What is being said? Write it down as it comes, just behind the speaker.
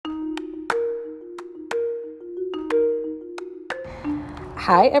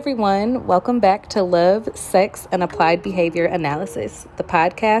Hi, everyone. Welcome back to Love, Sex, and Applied Behavior Analysis, the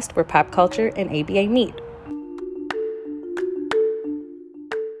podcast where pop culture and ABA meet.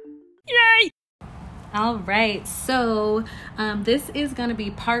 Yay! All right. So this is going to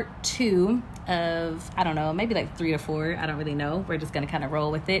be part 2 of, I don't know, maybe like 3 or 4. I don't really know. We're just going to kind of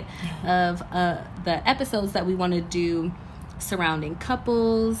roll with it of the episodes that we want to do surrounding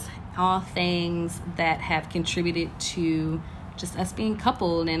couples, all things that have contributed to just us being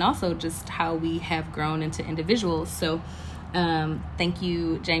coupled and also just how we have grown into individuals. So thank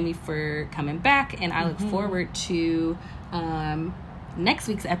you, Jami, for coming back, and I look forward to next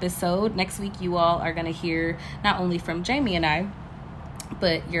week's episode. Next week you all are going to hear not only from Jami and I,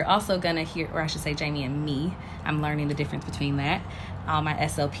 but you're also going to hear, or I should say Jami and me. I'm learning the difference between that. All my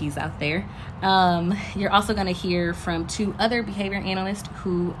SLPs out there. You're also going to hear from 2 other behavior analysts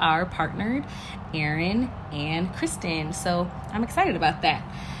who are partnered, Erin and Kristen. So I'm excited about that.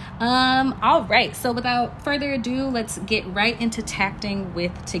 All right. So without further ado, let's get right into tacting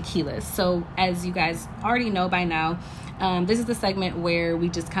with tequila. So as you guys already know by now, this is the segment where we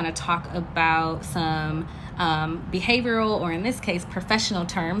just kind of talk about some behavioral, or in this case, professional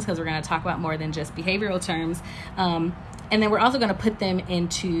terms, because we're going to talk about more than just behavioral terms. And then we're also going to put them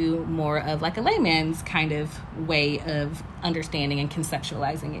into more of like a layman's kind of way of understanding and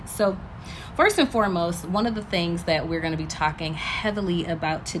conceptualizing it. So first and foremost, one of the things that we're going to be talking heavily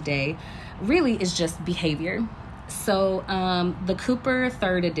about today really is just behavior. So the Cooper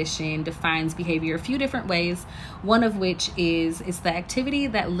 3rd edition defines behavior a few different ways, one of which is it's the activity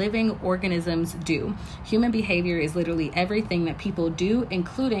that living organisms do. Human behavior is literally everything that people do,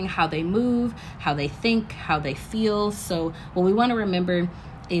 including how they move, how they think, how they feel. So what we want to remember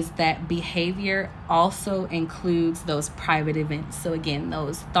is that behavior also includes those private events. So again,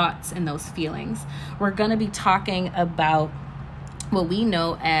 those thoughts and those feelings. We're going to be talking about what we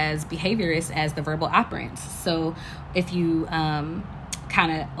know as behaviorists as the verbal operants. So if you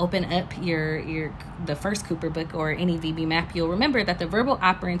kind of open up the first Cooper book or any VB map, you'll remember that the verbal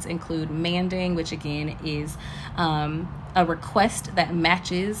operants include manding, which again is a request that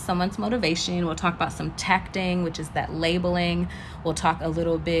matches someone's motivation. We'll talk about some tacting, which is that labeling. We'll talk a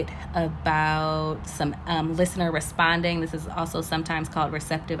little bit about some listener responding. This is also sometimes called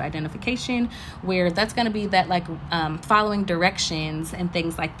receptive identification, where that's going to be that like following directions and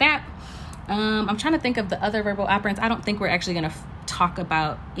things like that. I'm trying to think of the other verbal operants. I don't think we're actually going to talk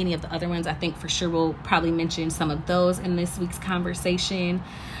about any of the other ones. I think for sure we'll probably mention some of those in this week's conversation.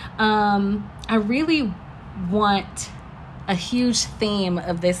 I really want a huge theme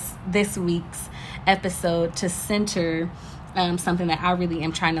of this week's episode to center something that I really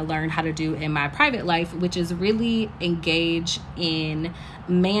am trying to learn how to do in my private life, which is really engage in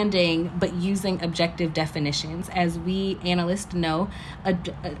manding, but using objective definitions. As we analysts know,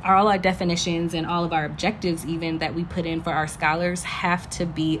 all our definitions and all of our objectives even that we put in for our scholars have to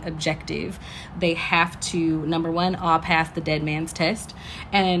be objective. They have to, number one, all pass the dead man's test.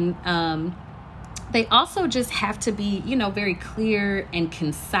 And they also just have to be, very clear and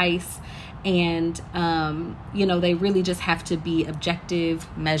concise. And, they really just have to be objective,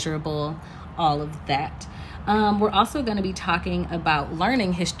 measurable, all of that. We're also going to be talking about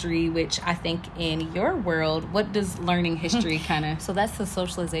learning history, which I think in your world, what does learning history kind of... So that's the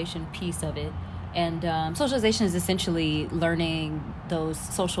socialization piece of it. And socialization is essentially learning those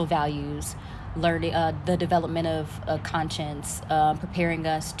social values, learning the development of conscience, preparing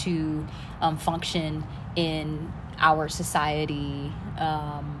us to function in our society,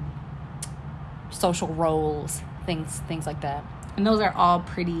 social roles, things like that. And those are all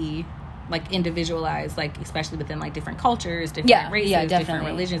pretty like individualized, like especially within like different cultures, different races, different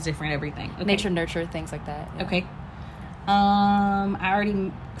religions, different everything. Okay. Nature, nurture, things like that. Yeah. Okay. I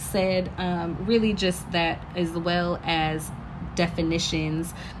already said really just that, as well as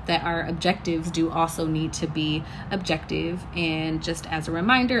definitions, that our objectives do also need to be objective. And just as a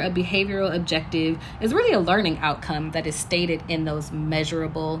reminder, a behavioral objective is really a learning outcome that is stated in those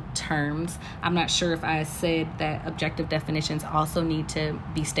measurable terms. I'm not sure if I said that objective definitions also need to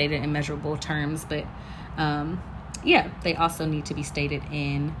be stated in measurable terms, but they also need to be stated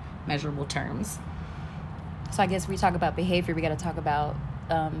in measurable terms. So I guess we talk about behavior, we got to talk about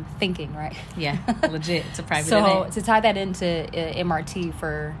thinking, right? Yeah, legit. It's a private event. To tie that into MRT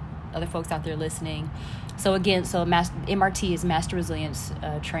for other folks out there listening. So again, MRT is Master Resilience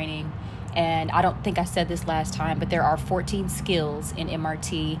Training. And I don't think I said this last time, but there are 14 skills in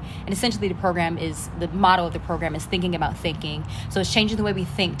MRT. And essentially the motto of the program is thinking about thinking. So it's changing the way we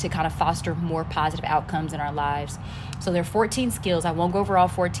think to kind of foster more positive outcomes in our lives. So there are 14 skills. I won't go over all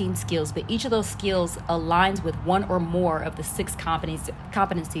 14 skills, but each of those skills aligns with one or more of the 6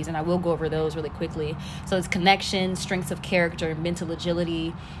 competencies, and I will go over those really quickly. So it's connection, strengths of character, mental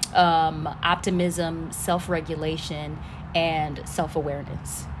agility, optimism, self-regulation, and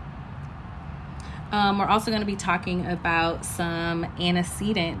self-awareness. We're also going to be talking about some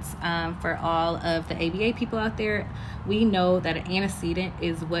antecedents for all of the ABA people out there. We know that an antecedent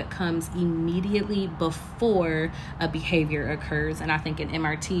is what comes immediately before a behavior occurs. And I think in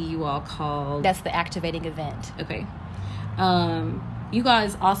MRT you all call... That's the activating event. Okay. You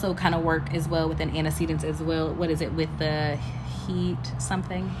guys also kind of work as well with an antecedents as well. What is it with the heat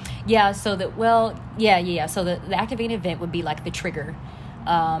something? Yeah, so So the activating event would be like the trigger.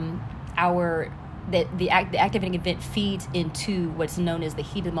 The activating event feeds into what's known as the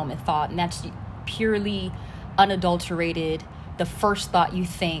heat of the moment thought, and that's purely unadulterated, the first thought you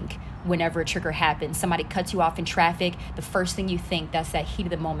think whenever a trigger happens. Somebody cuts you off in traffic, the first thing you think, that's that heat of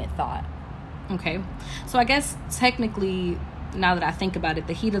the moment thought. Okay, so I guess technically, now that I think about it,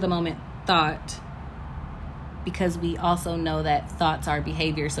 the heat of the moment thought, because we also know that thoughts are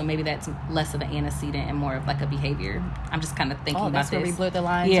behavior, so maybe that's less of an antecedent and more of like a behavior. I'm just kind of thinking about this. That's where we blew the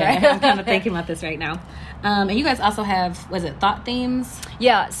lines, yeah, right? I'm kind of thinking about this right now. And you guys also have, was it thought themes?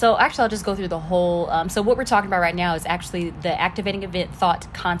 Yeah, so actually I'll just go through the whole, so what we're talking about right now is actually the activating event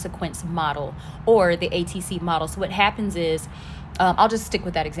thought consequence model, or the ATC model. So what happens is, I'll just stick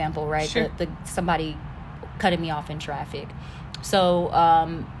with that example, right? Sure. The somebody cutting me off in traffic. So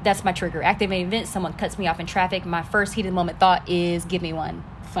that's my trigger. Activating event, someone cuts me off in traffic. My first heat of the moment thought is, give me one.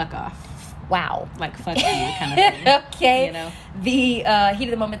 Fuck off. Wow. Like, fuck you kind of thing. Okay. You know? The heat of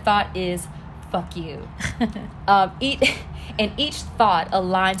the moment thought is, fuck you. And each thought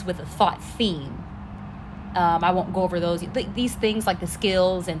aligns with a thought theme. I won't go over those. These things like the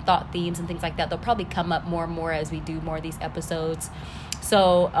skills and thought themes and things like that, they'll probably come up more and more as we do more of these episodes.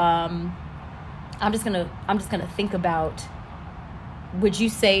 So I'm just gonna think about, would you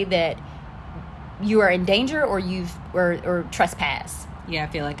say that you are in danger or or trespass? Yeah, I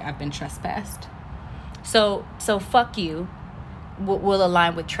feel like I've been trespassed. So fuck you will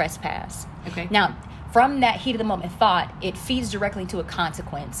align with trespass. Okay. Now, from that heat of the moment thought, it feeds directly into a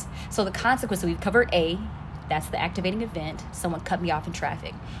consequence. So the consequence, so we've covered A, that's the activating event. Someone cut me off in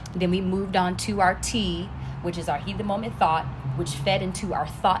traffic. Then we moved on to our T, which is our heat of the moment thought, which fed into our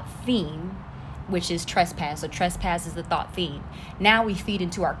thought theme, which is trespass. So trespass is the thought theme. Now we feed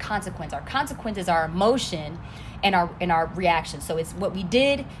into our consequence. Our consequence is our emotion and our reaction. So it's what we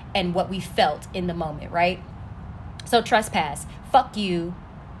did and what we felt in the moment, right? So trespass, fuck you.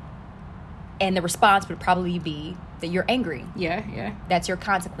 And the response would probably be that you're angry. Yeah. That's your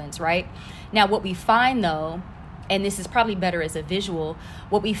consequence, right? Now, what we find, though, and this is probably better as a visual,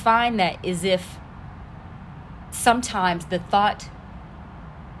 what we find that is if sometimes the thought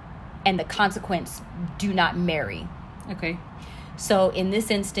and the consequence do not marry. Okay. So in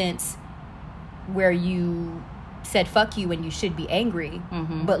this instance, where you said fuck you when you should be angry,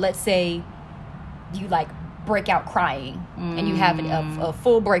 but let's say you like break out crying and you have a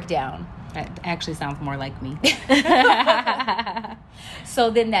full breakdown. That actually sounds more like me. So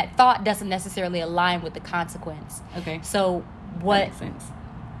then that thought doesn't necessarily align with the consequence. Okay. So That makes sense.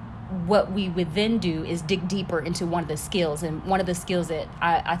 what we would then do is dig deeper into one of the skills. And one of the skills that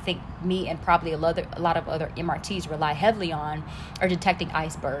I think me and probably a lot of other MRTs rely heavily on are detecting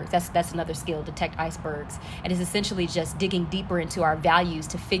icebergs. That's another skill, detect icebergs. And it's essentially just digging deeper into our values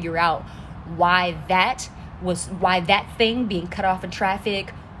to figure out why that thing, being cut off in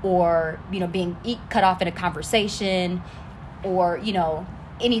traffic, or being cut off in a conversation, or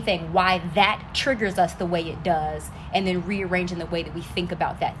anything, why that triggers us the way it does, and then rearranging the way that we think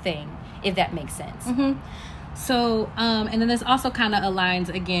about that thing, if that makes sense. So, and then this also kind of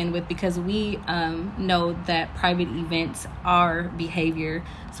aligns again with, because we know that private events are behavior.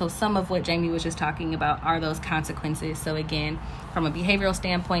 So some of what Jami was just talking about are those consequences. So again, from a behavioral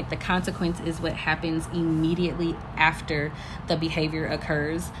standpoint, the consequence is what happens immediately after the behavior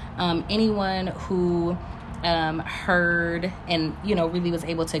occurs. Anyone who heard and really was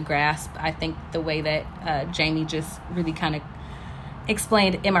able to grasp, I think, the way that Jami just really kind of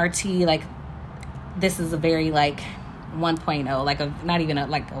explained MRT, like this is a very 1.0, like a not even a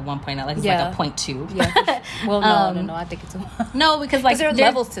 1.0, like it's like a 0.2. Yeah. Well, no, I think it's no, because there are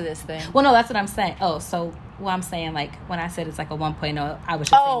levels to this thing. Well, no, that's what I'm saying. Oh, so I'm saying, when I said it's like a 1.0, I was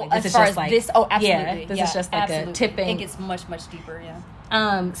just saying this as is far just as this. Oh, absolutely. Yeah, this is just like absolutely. a tipping. It gets much, much deeper. Yeah.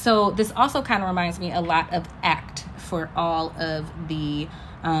 So this also kind of reminds me a lot of ACT for all of the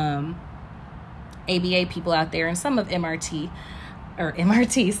ABA people out there, and some of some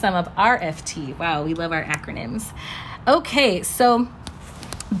of RFT. Wow, we love our acronyms. Okay, so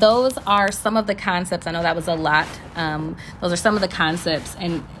those are some of the concepts. I know that was a lot. Those are some of the concepts,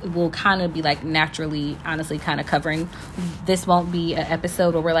 and we'll kind of be like naturally, honestly, kind of covering. This won't be an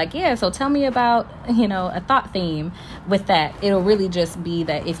episode where we're like, yeah, so tell me about, a thought theme with that. It'll really just be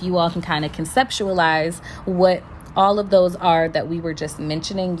that if you all can kind of conceptualize what all of those are that we were just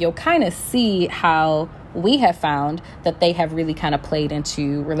mentioning, you'll kind of see how we have found that they have really kind of played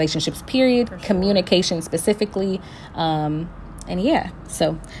into relationships, period, sure. Communication specifically. And yeah,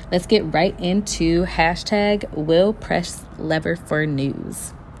 so let's get right into #Will Press Lever for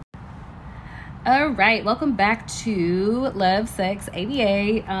News. All right, welcome back to Love, Sex,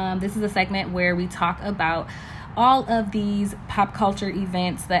 ABA. This is a segment where we talk about all of these pop culture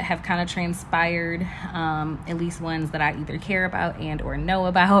events that have kind of transpired, at least ones that I either care about and or know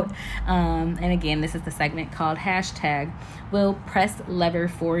about. And again, this is the segment called #Will Press Lever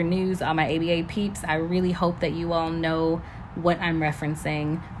for News. All my ABA peeps, I really hope that you all know what I'm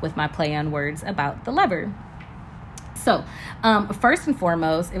referencing with my play on words about the lever. So, first and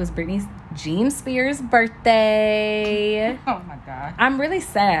foremost, it was Britney Jean Spears' birthday. Oh my God. I'm really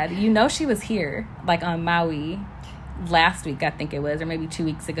sad. She was here, like on Maui last week, I think it was, or maybe 2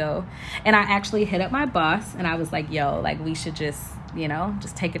 weeks ago. And I actually hit up my boss and I was like, yo, like we should just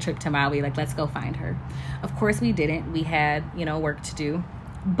take a trip to Maui. Like, let's go find her. Of course we didn't. We had, work to do.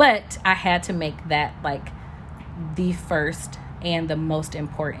 But I had to make that like the first and the most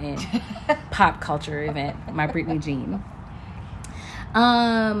important pop culture event, my Britney Jean.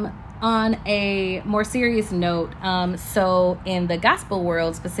 On a more serious note, so in the gospel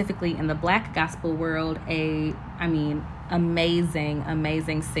world, specifically in the Black gospel world, amazing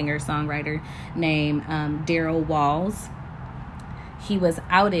singer-songwriter named Daryl Walls. He was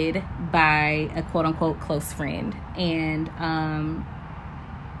outed by a quote-unquote close friend. And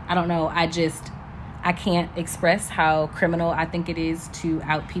I don't know, I can't express how criminal I think it is to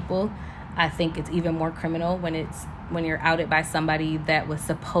out people. I think it's even more criminal when you're outed by somebody that was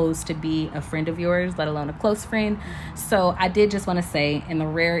supposed to be a friend of yours, let alone a close friend. So I did just want to say, in the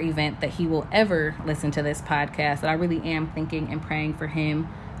rare event that he will ever listen to this podcast, that I really am thinking and praying for him.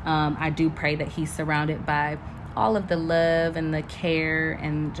 I do pray that he's surrounded by all of the love and the care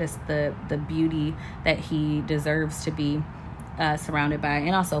and just the beauty that he deserves to be surrounded by,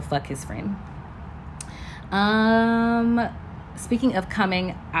 and also fuck his friend. Speaking of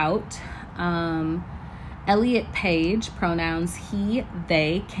coming out, Elliot Page, pronouns he,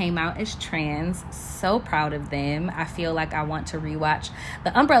 they, came out as trans. So proud of them. I feel like I want to rewatch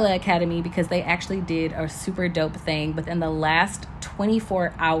The Umbrella Academy because they actually did a super dope thing. But in the last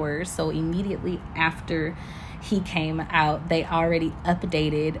 24 hours, so immediately after he came out, they already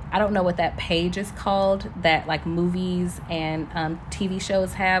updated. I don't know what that page is called that like movies and TV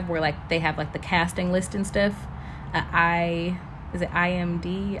shows have, where like they have like the casting list and stuff. Is it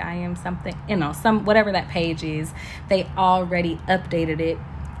IMD? I am something, whatever that page is. They already updated it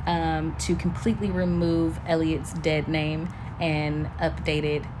to completely remove Elliot's dead name and update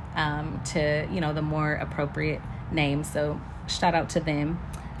it to the more appropriate name. So shout out to them.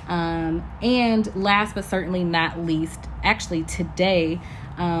 And last but certainly not least, actually today,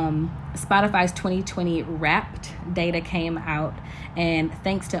 Spotify's 2020 Wrapped data came out, and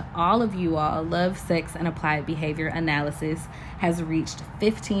thanks to all of you all, Love, Sex, and Applied Behavior Analysis has reached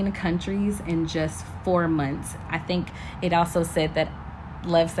 15 countries in just 4 months. I think it also said that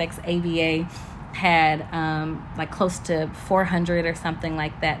Love, Sex, ABA had like close to 400 or something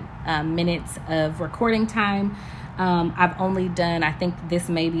like that minutes of recording time. I've only done, I think this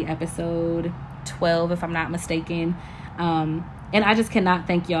may be episode 12 if I'm not mistaken. And I just cannot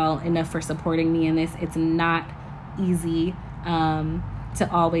thank y'all enough for supporting me in this. It's not easy to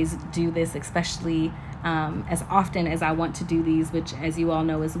always do this, especially as often as I want to do these, which, as you all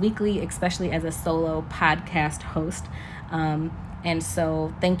know, is weekly, especially as a solo podcast host. And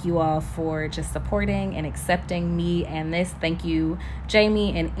so thank you all for just supporting and accepting me and this. Thank you,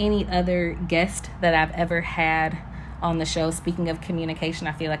 Jami, and any other guest that I've ever had on the show. Speaking of communication,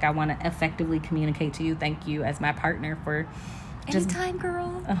 I feel like I want to effectively communicate to you. Thank you as my partner for just... Anytime,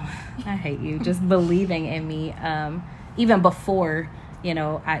 girl. Oh, I hate you. Just believing in me, even before,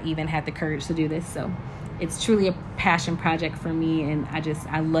 I even had the courage to do this. So it's truly a passion project for me, and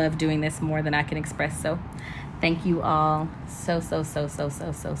I love doing this more than I can express. So thank you all so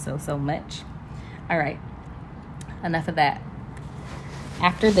much. All right. Enough of that.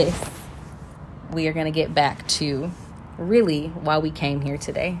 After this, we are going to get back to really why we came here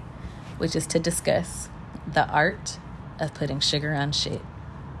today, which is to discuss the art of putting sugar on shit.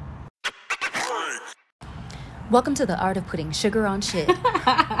 Welcome to the art of putting sugar on shit.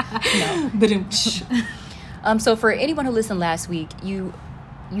 No. So for anyone who listened last week, you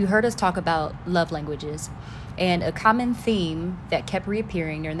heard us talk about love languages. And a common theme that kept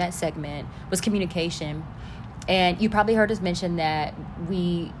reappearing during that segment was communication. And you probably heard us mention that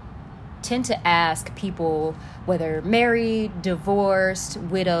we tend to ask people, whether married, divorced,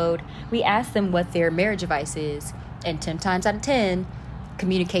 widowed, we ask them what their marriage advice is. And 10 times out of 10,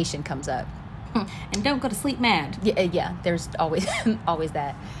 communication comes up. And don't go to sleep mad. Yeah, there's always always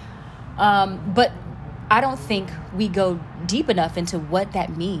that. But I don't think we go deep enough into what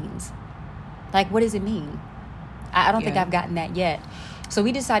that means. Like, what does it mean? I don't think I've gotten that yet. So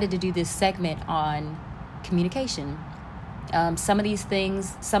we decided to do this segment on communication. Some of the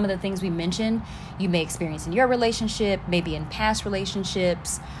things we mentioned, you may experience in your relationship, maybe in past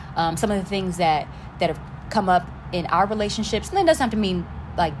relationships. Some of the things that have come up in our relationships, and that doesn't have to mean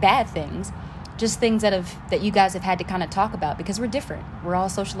like bad things. Just things that you guys have had to kind of talk about because we're different. We're all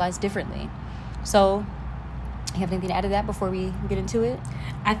socialized differently. So, you have anything to add to that before we get into it?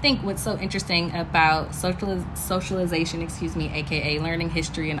 I think what's so interesting about socialization, aka learning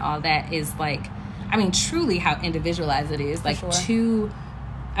history and all that is like, I mean, truly how individualized it is. Like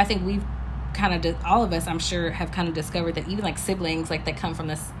I think we've kind of, all of us, I'm sure, have kind of discovered that even like siblings, like that come from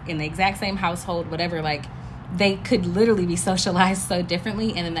this in the exact same household, whatever, like, they could literally be socialized so differently,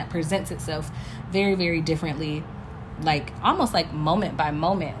 and then that presents itself very, very differently, like almost like moment by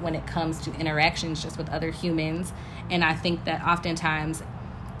moment when it comes to interactions just with other humans. And I think that oftentimes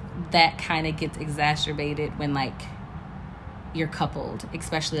that kind of gets exacerbated when like you're coupled,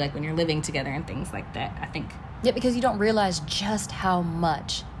 especially like when you're living together and things like that, I think. Yeah, because you don't realize just how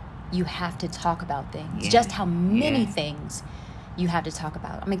much you have to talk about things, just how many things you have to talk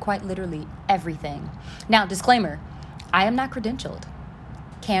about. I mean, quite literally everything. Now, disclaimer, I am not credentialed.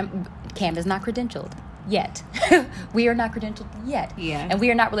 Cam is not credentialed yet. We are not credentialed yet. Yeah. And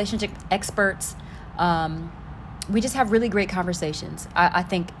we are not relationship experts. We just have really great conversations. I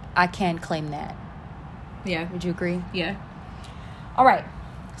think I can claim that. Yeah. Would you agree? Yeah. All right.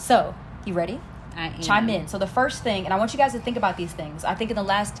 So, you ready? I am. Chime in. So the first thing, and I want you guys to think about these things. I think in the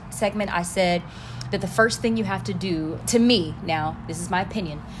last segment I said that the first thing you have to do, to me, now, this is my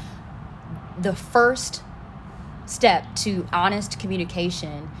opinion, the first step to honest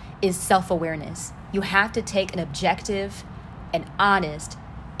communication is self-awareness. You have to take an objective and honest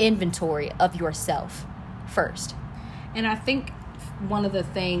inventory of yourself first. And I think one of the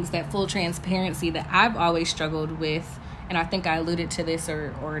things, that full transparency that I've always struggled with, and I think I alluded to this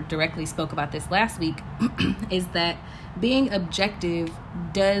or directly spoke about this last week, is that being objective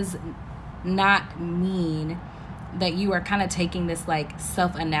does not mean that you are kind of taking this like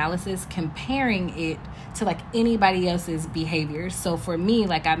self-analysis, comparing it to like anybody else's behaviors. So for me,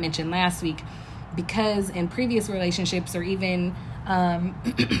 like I mentioned last week, because in previous relationships or even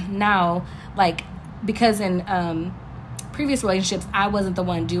now, like because in previous relationships, I wasn't the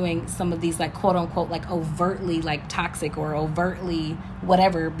one doing some of these like quote unquote like overtly like toxic or overtly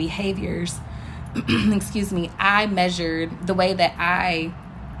whatever behaviors. Excuse me. I measured the way that I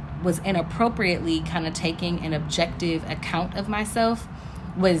was inappropriately kind of taking an objective account of myself,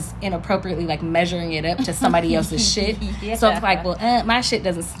 was inappropriately like measuring it up to somebody else's shit. Yeah. So it's like, well, my shit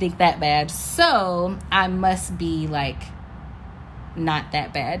doesn't stink that bad, so I must be like not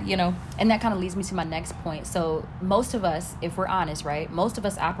that bad, you know? And that kind of leads me to my next point. So most of us, if we're honest, right, most of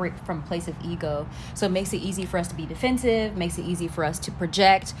us operate from a place of ego. So it makes it easy for us to be defensive, makes it easy for us to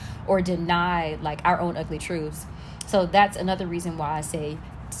project or deny like our own ugly truths. So that's another reason why I say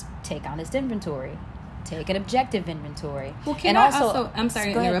take honest inventory, take an objective inventory. Well, can I also I'm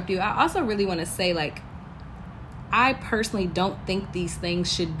sorry to interrupt you. I also really want to say, like, I personally don't think these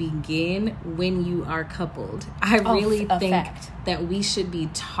things should begin when you are coupled. I really think that we should be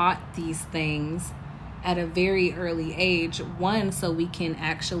taught these things at a very early age. One, so we can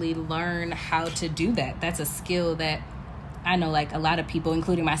actually learn how to do that. That's a skill that I know like a lot of people,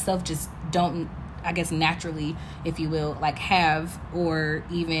 including myself, just don't, I guess, naturally, if you will, like have, or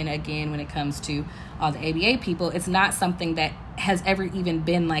even again when it comes to all the ABA people, it's not something that has ever even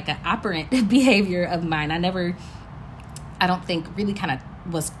been like an operant behavior of mine. I don't think really kind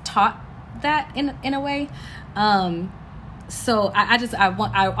of was taught that in a way. So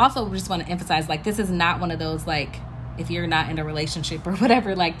I also just want to emphasize, like, this is not one of those, like, if you're not in a relationship or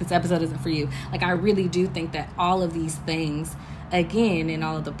whatever, like, this episode isn't for you. Like, I really do think that all of these things, again, and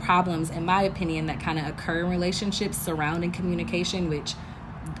all of the problems, in my opinion, that kind of occur in relationships surrounding communication, which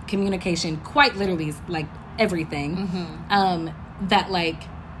communication quite literally is like everything, that like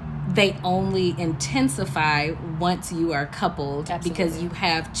they only intensify once you are coupled. Absolutely. Because you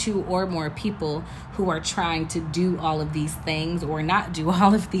have two or more people who are trying to do all of these things or not do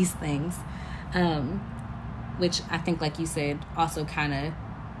all of these things, which I think, like you said, also kind of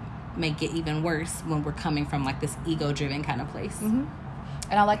make it even worse when we're coming from like this ego-driven kind of place. And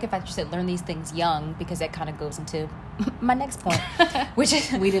I like the fact you said learn these things young, because that kind of goes into my next point, which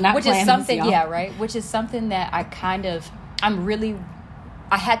is we did not which plan is something this, y'all. right, which is something that I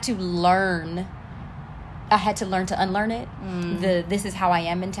had to learn. I had to learn to unlearn it. This is how I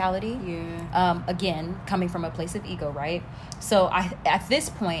am mentality. Yeah. Again, coming from a place of ego, right? So at this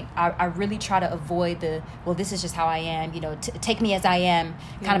point, I really try to avoid this is just how I am, take me as I am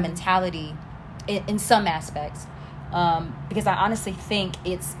kind of mentality in some aspects. Because I honestly think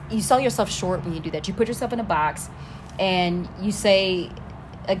you sell yourself short when you do that. You put yourself in a box and you say,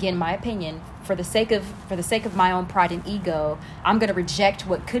 again, my opinion, for the sake of my own pride and ego, I'm going to reject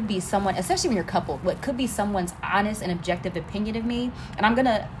what could be someone, especially when you're coupled, what could be someone's honest and objective opinion of me, and I'm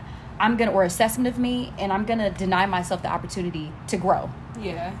gonna or assessment of me, and I'm gonna deny myself the opportunity to grow.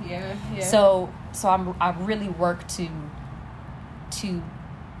 Yeah. So I really work to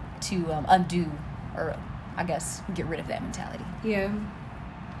undo, or I guess get rid of that mentality. Yeah.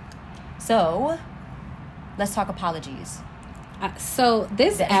 So let's talk apologies. So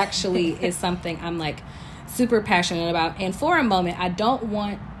this actually is something I'm like super passionate about. And for a moment, I don't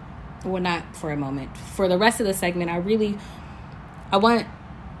want, well, not for a moment, for the rest of the segment, I want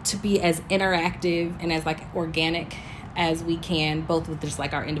to be as interactive and as like organic as we can, both with just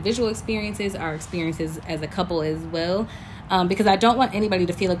like our individual experiences, our experiences as a couple as well. Because I don't want anybody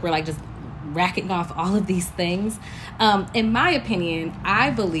to feel like we're like just racking off all of these things. In my opinion,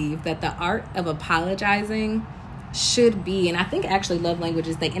 I believe that the art of apologizing should be, and I think actually love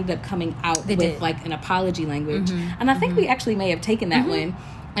languages, they ended up coming out with like an apology language. And I think we actually may have taken that one.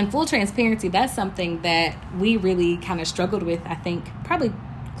 And full transparency, that's something that we really kind of struggled with, I think probably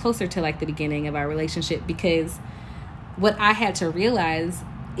closer to like the beginning of our relationship, because what I had to realize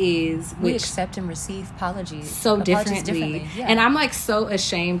is we accept and receive apologies so differently. Yeah. And I'm like so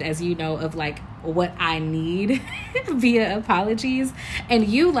ashamed, as you know, of like what I need via apologies. And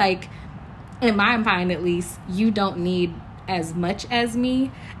you, like, in my mind at least, you don't need as much as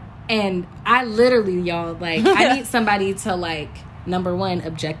me. And I literally, y'all, like, I need somebody to, like, number one,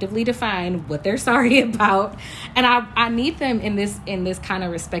 objectively define what they're sorry about. And I need them in this kind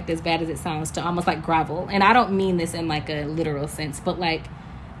of respect, as bad as it sounds, to almost like grovel. And I don't mean this in like a literal sense, but like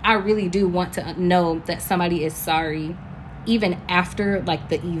I really do want to know that somebody is sorry even after like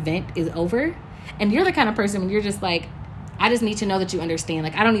the event is over. And you're the kind of person when you're just like, I just need to know that you understand.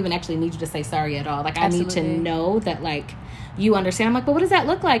 Like, I don't even actually need you to say sorry at all. Like, I Absolutely. Need to know that, like, you understand. I'm like, but what does that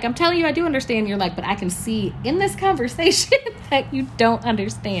look like? I'm telling you, I do understand. You're like, but I can see in this conversation that you don't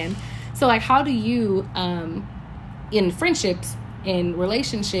understand. So, like, how do you, in friendships, in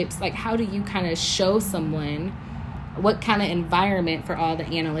relationships, like, how do you kind of show someone what kind of environment, for all the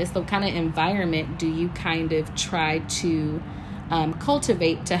analysts, what kind of environment do you kind of try to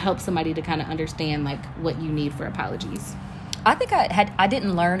cultivate to help somebody to kind of understand, like, what you need for apologies? I think I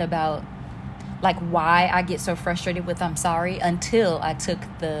didn't learn about like why I get so frustrated with I'm sorry until I took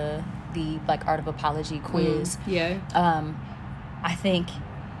the like art of apology quiz. I think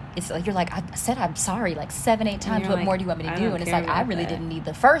it's like you're like, I said I'm sorry like 7-8 times. What like, more do you want me to do? And it's like I really didn't need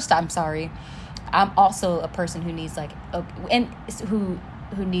the first I'm sorry. I'm also a person who needs like who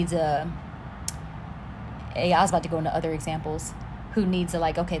needs I was about to go into other examples. Who needs a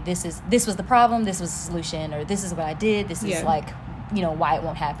like, okay, this was the problem, this was the solution, or this is what I did, this is like, you know, why it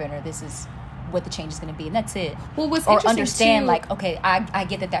won't happen, or this is what the change is going to be, and that's it. Well, what's or interesting understand too, like, okay, I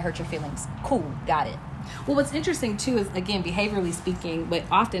get that hurt your feelings. Cool, got it. Well, what's interesting too is, again, behaviorally speaking, what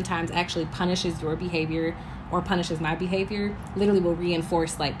oftentimes actually punishes your behavior or punishes my behavior literally will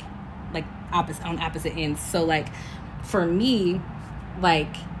reinforce like opposite ends. So like for me,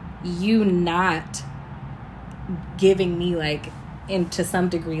 like you not giving me like, and to some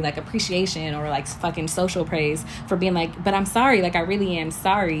degree like appreciation or like fucking social praise for being like, but I'm sorry, like I really am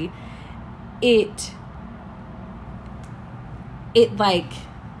sorry, it like,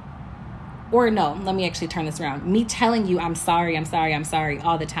 or no, let me actually turn this around. Me telling you I'm sorry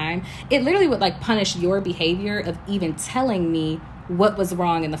all the time, it literally would like punish your behavior of even telling me what was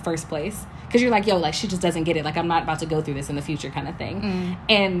wrong in the first place, because you're like, yo, like she just doesn't get it, like I'm not about to go through this in the future kind of thing.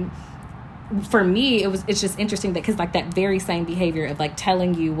 And for me, it's just interesting that, because like that very same behavior of like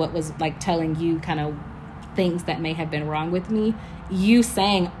telling you what was, like telling you kind of things that may have been wrong with me, you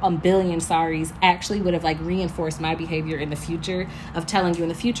saying a billion sorries actually would have like reinforced my behavior in the future of telling you in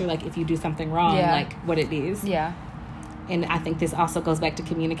the future, like, if you do something wrong, like what it is. Yeah. And I think this also goes back to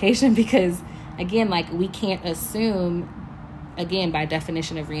communication, because again, like, we can't assume, again, by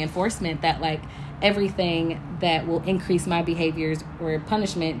definition of reinforcement, that like everything that will increase my behaviors or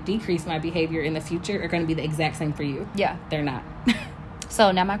punishment decrease my behavior in the future are going to be the exact same for you. Yeah. They're not.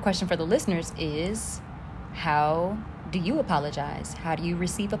 So now my question for the listeners is, how do you apologize? How do you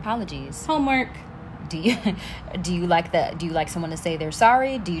receive apologies? Homework. Do you like that? Do you like someone to say they're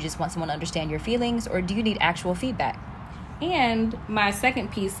sorry? Do you just want someone to understand your feelings, or do you need actual feedback? And my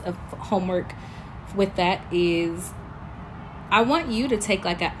second piece of homework with that is, I want you to take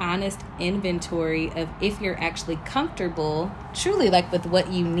like an honest inventory of if you're actually comfortable, truly, like, with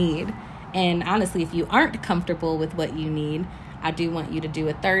what you need. And honestly, if you aren't comfortable with what you need, I do want you to do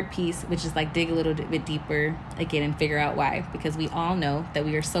a third piece, which is like dig a little bit deeper again and figure out why. Because we all know that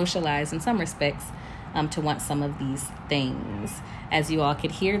we are socialized in some respects to want some of these things. As you all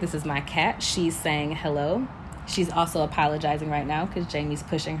could hear, this is my cat. She's saying hello. She's also apologizing right now because Jamie's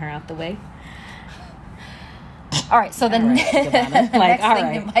pushing her out the way. All right, so the next thing right.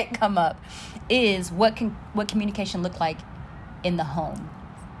 that might come up is what communication look like in the home.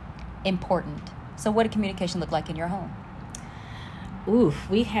 Important. So what did communication look like in your home? Oof,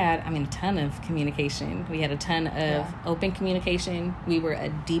 we had, a ton of communication. We had a ton of open communication. We were a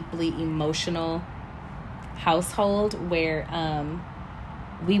deeply emotional household where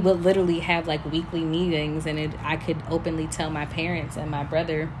we would literally have like weekly meetings, and I could openly tell my parents and my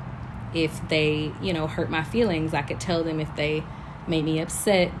brother if they, hurt my feelings. I could tell them if they made me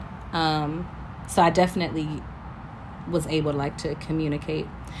upset. So I definitely was able to communicate.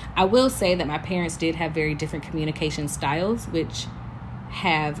 I will say that my parents did have very different communication styles, which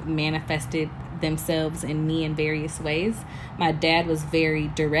have manifested themselves in me in various ways. My dad was very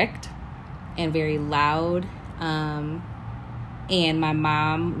direct and very loud, and my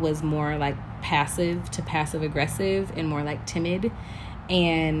mom was more like passive to passive aggressive and more like timid.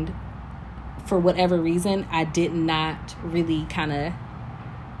 And for whatever reason, I did not really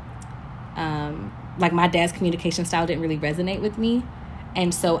like, my dad's communication style didn't really resonate with me.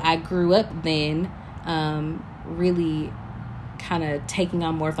 And so I grew up then really taking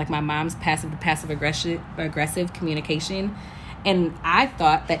on more of like my mom's passive to passive aggressive communication. And I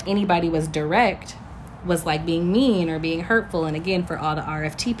thought that anybody was direct was like being mean or being hurtful. And again, for all the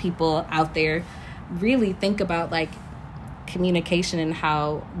RFT people out there, really think about like communication and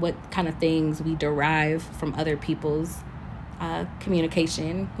what kind of things we derive from other people's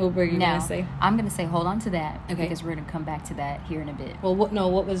communication. What were you going to say? I'm going to say hold on to that, okay, because we're going to come back to that here in a bit. Well,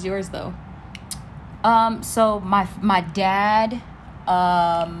 what was yours though? So my dad,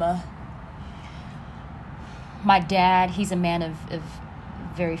 he's a man of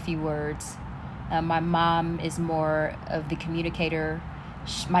very few words. My mom is more of the communicator.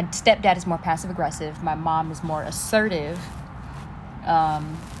 My stepdad is more passive aggressive. My mom is more assertive.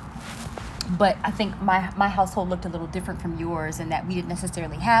 But I think my household looked a little different from yours in that we didn't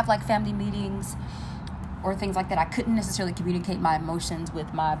necessarily have like family meetings or things like that. I couldn't necessarily communicate my emotions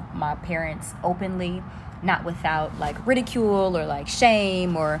with my parents openly, not without like ridicule or like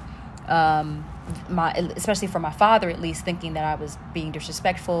shame or especially for my father, at least, thinking that I was being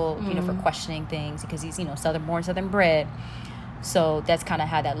disrespectful, for questioning things, because he's, Southern born, Southern bred. So that's kind of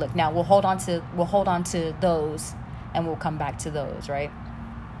how that looked. Now we'll hold on to those, and we'll come back to those, right?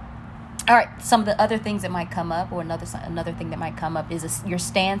 All right. Some of the other things that might come up, or another thing that might come up, is your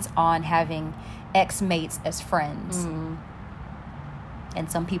stance on having ex-mates as friends. And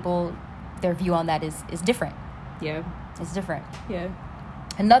some people, their view on that is different. Yeah, it's different. Yeah.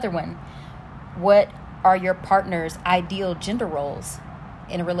 Another one. What are your partner's ideal gender roles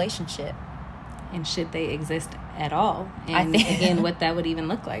in a relationship? And should they exist at all? And again, what that would even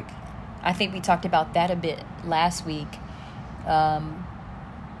look like. I think we talked about that a bit last week.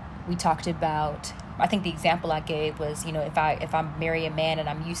 We talked about, I think the example I gave was, if I marry a man and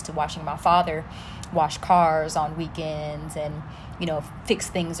I'm used to watching my father wash cars on weekends and, fix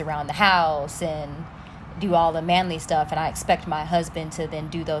things around the house and do all the manly stuff, and I expect my husband to then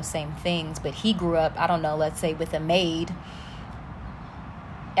do those same things, but he grew up, I don't know, let's say with a maid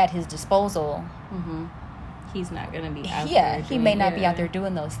at his disposal. He's not going to be out there. Yeah, he may not be out there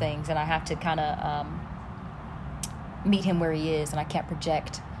doing those things, and I have to kind of meet him where he is, and I can't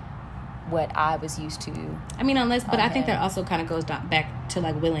project what I was used to. I think that also kind of goes back to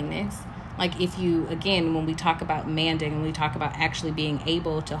like willingness. Like, if you, again, when we talk about manding, when we talk about actually being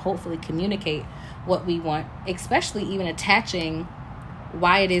able to hopefully communicate what we want, especially even attaching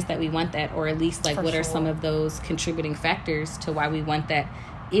why it is that we want that, or at least like For what are sure. some of those contributing factors to why we want that.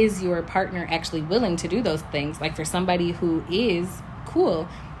 Is your partner actually willing to do those things? Like for somebody who is cool,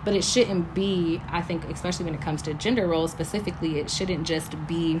 but it shouldn't be, I think, especially when it comes to gender roles specifically, it shouldn't just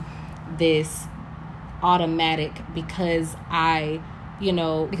be this automatic because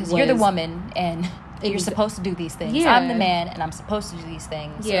because you're the woman and you're supposed to do these things. Yeah. I'm the man and I'm supposed to do these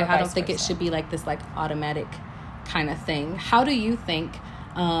things. Yeah, or I don't vice think it versa. should be like this like automatic kind of thing. How do you think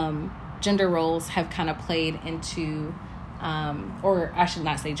gender roles have kind of played into or I should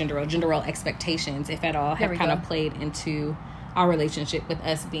not say gender role expectations, if at all, have kind of played into our relationship with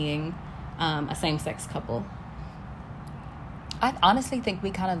us being a same-sex couple? I honestly think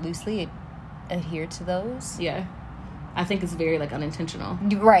we kind of loosely adhere to those. Yeah. I think it's very like unintentional.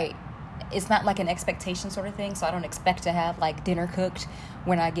 Right. It's not like an expectation sort of thing, so I don't expect to have like dinner cooked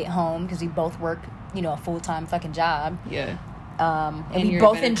when I get home because we both work, a full-time fucking job. Yeah. And we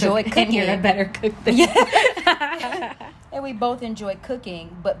both enjoy cooking. And you're a better cook than And we both enjoy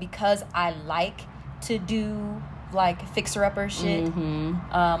cooking, but because I like to do like fixer-upper shit,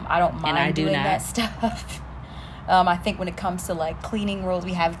 I don't mind doing that stuff. I think when it comes to like cleaning roles,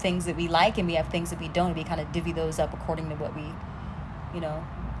 we have things that we like and we have things that we don't, and we kind of divvy those up according to what we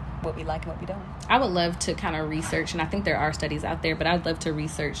like and what we don't. I would love to kind of research, and I think there are studies out there, but I'd love to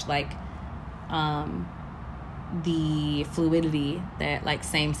research like the fluidity that like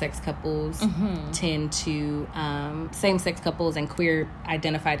same-sex couples tend to same-sex couples and queer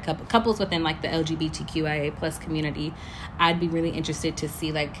identified couples within like the LGBTQIA plus community. I'd be really interested to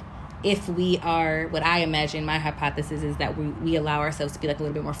see like if we are, what I imagine, my hypothesis is that we allow ourselves to be like a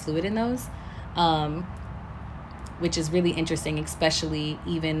little bit more fluid in those, which is really interesting, especially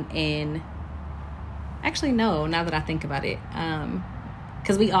even in, actually no, now that I think about it,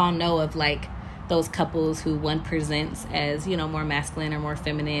 because we all know of like those couples who one presents as, more masculine or more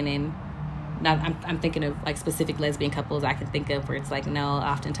feminine, and now I'm thinking of like specific lesbian couples I can think of where it's like, no,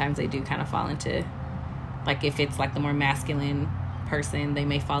 oftentimes they do kind of fall into, like if it's like the more masculine person, they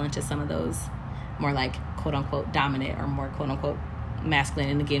may fall into some of those more like quote unquote dominant or more quote unquote masculine.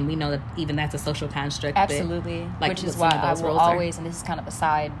 And again, we know that even that's a social construct. Absolutely. Like, which is why I will always, and this is kind of a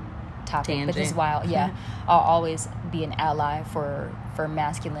side topic, tangent. But this is why I'll always be an ally for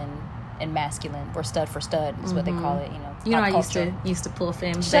masculine and masculine, or stud for stud is what they call it. I used to pull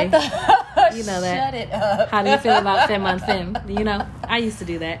femme. Shut the you know that. Shut it up. How do you feel about femme on femme? I used to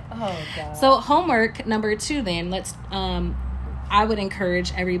do that. Oh God. So homework number 2 then, let's I would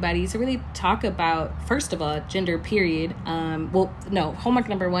encourage everybody to really talk about, first of all, gender, period. Homework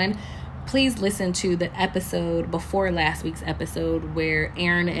number 1, please listen to the episode before last week's episode where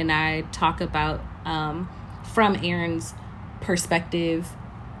Aaron and I talk about, from Aaron's perspective,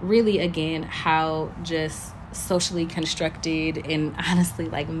 really, again, how just socially constructed and honestly,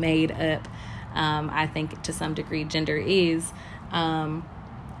 like, made up, I think, to some degree, gender is.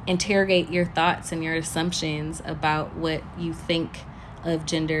 Interrogate your thoughts and your assumptions about what you think of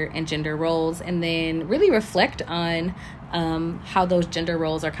gender and gender roles, and then really reflect on how those gender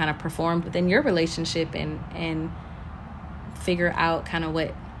roles are kind of performed within your relationship, and figure out kind of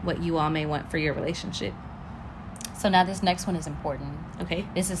what you all may want for your relationship. So now this next one is important. Okay.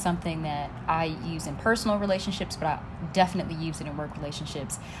 This is something that I use in personal relationships, but I definitely use it in work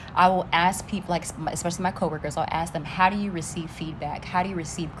relationships. I will ask people, like especially my coworkers, I'll ask them, how do you receive feedback? How do you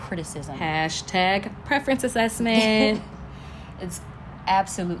receive criticism? # preference assessment. It's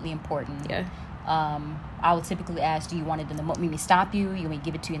absolutely important. Yeah. I will typically ask, do you want it in the moment? You want me to stop you? You want me to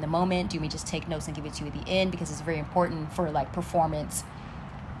give it to you in the moment? Do you want me to just take notes and give it to you at the end? Because it's very important for like performance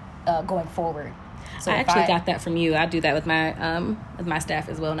going forward. So I actually got that from you. I do that with my staff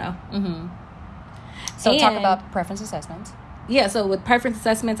as well now. Mm-hmm. So talk about preference assessments. Yeah, so with preference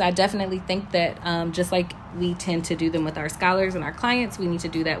assessments, I definitely think that just like we tend to do them with our scholars and our clients, we need to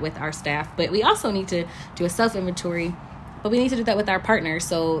do that with our staff. But we also need to do a self-inventory, but we need to do that with our partners.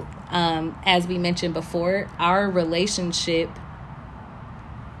 So as we mentioned before, our relationship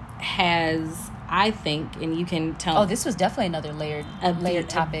has, I think, and you can tell... Oh, this was definitely another layered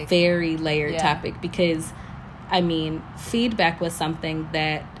topic. A very layered topic, because, I mean, feedback was something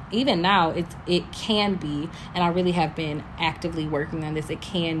that even now it can be, and I really have been actively working on this, it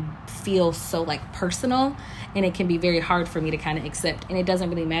can feel so like personal, and it can be very hard for me to kind of accept. And it doesn't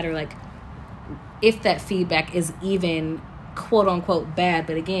really matter like if that feedback is even quote unquote bad.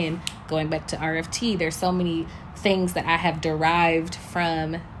 But again, going back to RFT, there's so many things that I have derived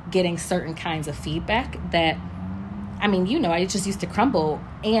from getting certain kinds of feedback that, I mean, I just used to crumble,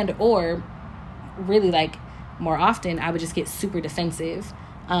 and or really like more often I would just get super defensive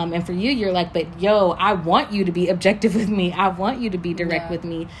And for you, you're like, but yo, I want you to be objective with me. I want you to be direct with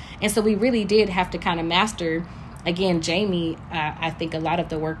me. And so we really did have to kind of master, again, Jami, I think a lot of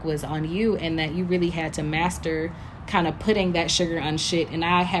the work was on you, and that you really had to master kind of putting that sugar on shit. And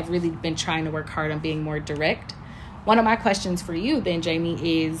I have really been trying to work hard on being more direct. One of my questions for you then,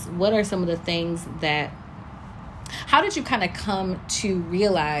 Jami, is what are some of the things that, how did you kind of come to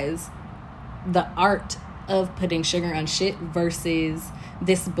realize the art of putting sugar on shit versus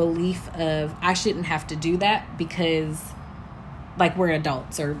this belief of I shouldn't have to do that because like we're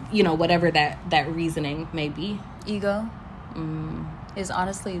adults, or, you know, whatever that reasoning may be? Ego is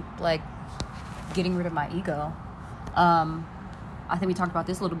honestly like getting rid of my ego. I think we talked about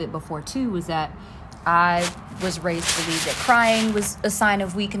this a little bit before too, was that I was raised to believe that crying was a sign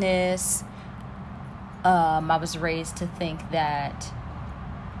of weakness. I was raised to think that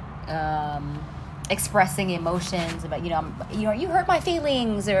expressing emotions about, you hurt my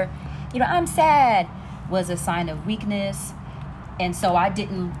feelings, or, I'm sad, was a sign of weakness. And so I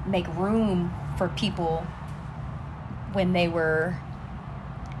didn't make room for people when they were...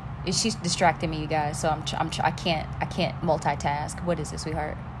 She's distracting me, you guys, so I can't multitask. What is it,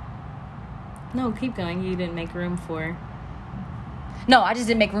 sweetheart? No, keep going. You didn't make room for... No, I just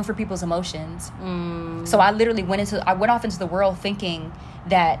didn't make room for people's emotions. So I literally went off into the world thinking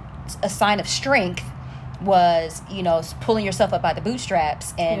that a sign of strength was, pulling yourself up by the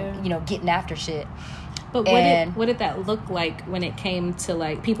bootstraps and, getting after shit. But what did that look like when it came to,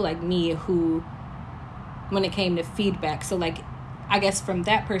 like, people like me when it came to feedback? So, like, I guess from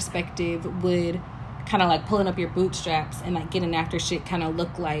that perspective, would kind of like pulling up your bootstraps and like getting after shit kind of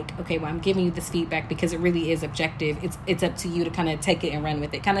look like, okay, well, I'm giving you this feedback because it really is objective. It's up to you to kind of take it and run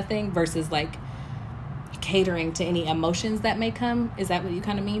with it kind of thing, versus like catering to any emotions that may come. Is that what you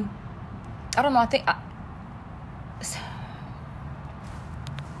kind of mean? I don't know.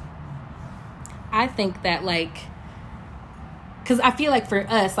 I think that, like, because I feel like for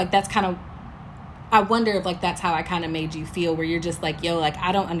us, like, that's kind of, I wonder if, like, that's how I kind of made you feel, where you're just like, yo, like,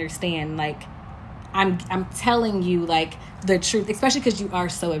 I don't understand, like, I'm telling you, like, the truth, especially because you are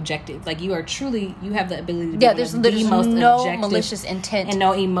so objective. Like, you are truly, you have the ability to be there's no malicious intent and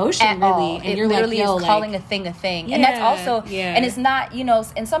no emotion at really. All. And it you're literally like, yo, is like, calling a thing a thing. Yeah, and that's also, yeah. and it's not,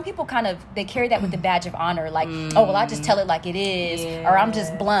 and some people kind of, they carry that with the badge of honor. Like, oh, well, I just tell it like it is, or I'm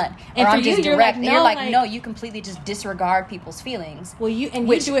just blunt, and or I'm just direct. Like, and you're like, no, you completely just disregard people's feelings. Well, you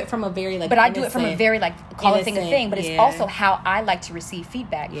do it from a very, like, but I do it from a very, like, call a thing a thing, but it's also how I like to receive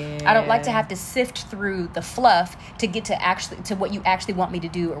feedback. Yeah. I don't like to have to sift through the fluff to get to what you actually want me to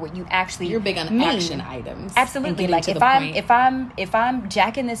do, or what you actually You're big on action items. Absolutely. Like, if I'm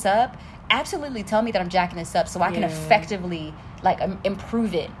jacking this up, absolutely tell me that I'm jacking this up so I can effectively, like,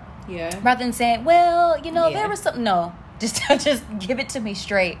 improve it. Yeah. Rather than saying, well, there was something. No. Just give it to me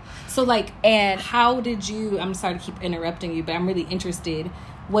straight. So, like, and how did you, I'm sorry to keep interrupting you, but I'm really interested.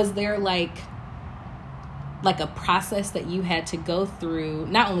 Was there, like a process that you had to go through,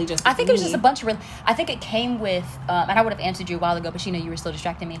 not only just I think it was just a bunch of I think it came with and I would have answered you a while ago, but you were still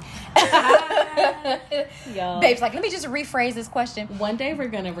distracting me. Babes, like, let me just rephrase this question. One day we're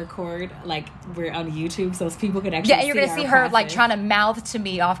gonna record, like, we're on YouTube so people can actually and you're gonna see her process. Like, trying to mouth to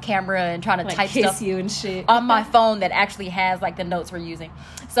me off camera and trying to, like, type kiss stuff you and shit on my phone that actually has, like, the notes we're using.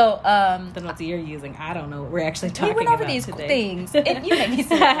 So the notes you're using, I don't know what we're actually talking we went over about these today. Things. You make me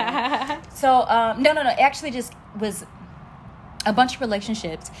say so no, it actually just was a bunch of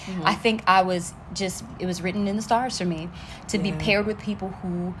relationships. I think it was written in the stars for me to be paired with people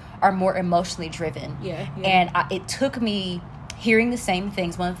who are more emotionally driven. And it took me hearing the same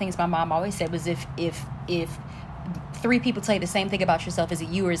things. One of the things my mom always said was, if three people tell you the same thing about yourself, is it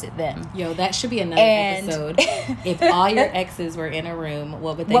you or is it them? Yo, that should be another episode. If all your exes were in a room,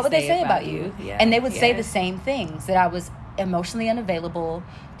 what would they say about you? And they would say the same things, that I was emotionally unavailable.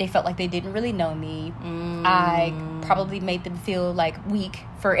 They felt like they didn't really know me. I probably made them feel like weak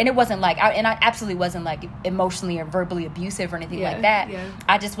and it wasn't like I absolutely wasn't like emotionally or verbally abusive or anything like that.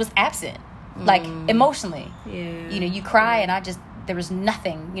 I just was absent, like, emotionally. You cry and there was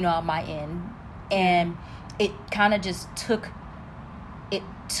nothing, on my end. And it kind of just took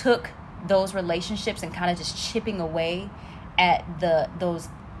those relationships and kind of just chipping away at those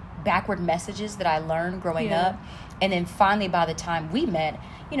backward messages that I learned growing up. And then finally, by the time we met,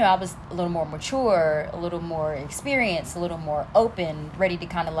 I was a little more mature, a little more experienced, a little more open, ready to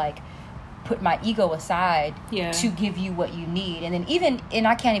kind of, like, put my ego aside to give you what you need. And then and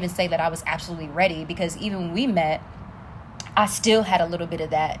I can't even say that I was absolutely ready, because even when we met, I still had a little bit of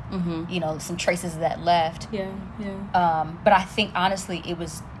that, some traces of that left. But I think, honestly, it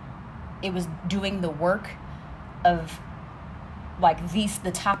was doing the work of like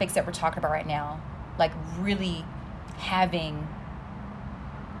the topics that we're talking about right now, like really having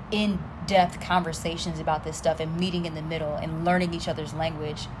in-depth conversations about this stuff and meeting in the middle and learning each other's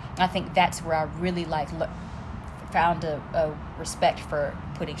language. I think that's where I really like found a respect for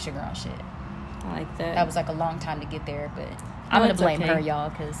putting sugar on shit. I like that. That was like a long time to get there, but I'm gonna blame her, y'all,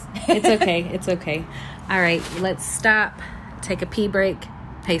 because it's okay. It's okay. All right, let's stop, take a pee break,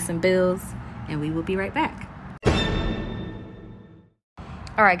 pay some bills, and we will be right back.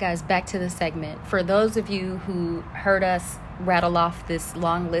 All right, guys, back to the segment. For those of you who heard us rattle off this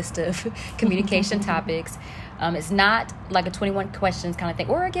long list of communication topics, it's not like a 21 questions kind of thing,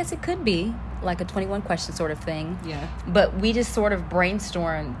 or I guess it could be like a 21 question sort of thing. Yeah. But we just sort of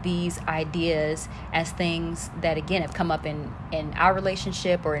brainstorm these ideas as things that, again, have come up in our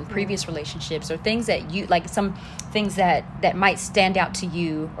relationship or in previous relationships, or things that you like, some things that might stand out to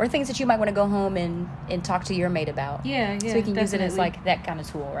you, or things that you might want to go home and talk to your mate about. Yeah. So we can use it as like that kind of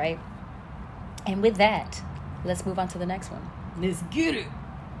tool, right? And with that, let's move on to the next one. Let's get it.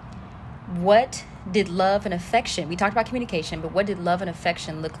 What did love and affection, we talked about communication, but what did love and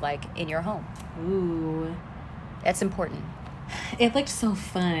affection look like in your home? Ooh. That's important. It looked so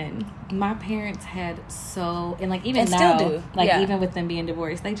fun. My parents had and like even and now, still do. like Yeah. even with them being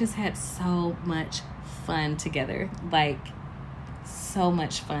divorced, they just had so much fun together. Like so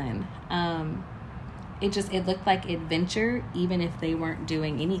much fun. It looked like adventure, even if they weren't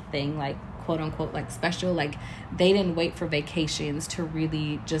doing anything like quote unquote like special. Like they didn't wait for vacations to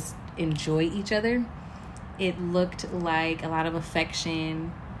really just enjoy each other. It looked like a lot of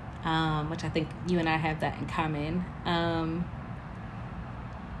affection, which I think you and I have that in common.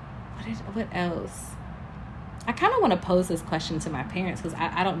 What else? I kind of want to pose this question to my parents, because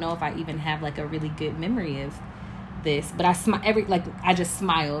I don't know if I even have like a really good memory of this, but I just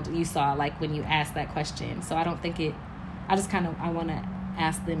smiled, you saw, like when you asked that question. So I don't think I want to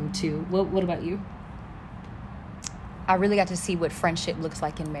ask them too. What about you? I really got to see what friendship looks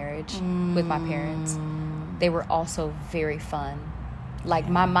like in marriage with my parents. They were also very fun. Like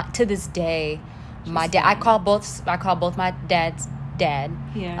to this day, my dad, I call both my dad's dad.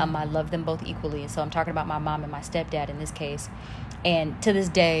 Yeah. I love them both equally. So I'm talking about my mom and my stepdad in this case. And to this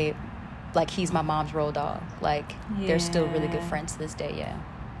day, like he's my mom's road dog. Like they're still really good friends to this day. Yeah.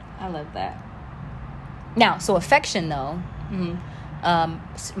 I love that. Now, so affection though,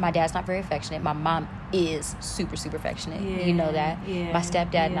 my dad's not very affectionate. My mom is super, super affectionate. Yeah, you know that. Yeah, My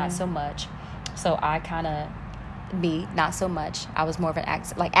stepdad, not so much. So I kind of, not so much. I was more of an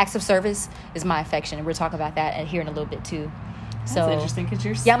acts of service is my affection. And we'll talk about that here in a little bit too. That's so interesting,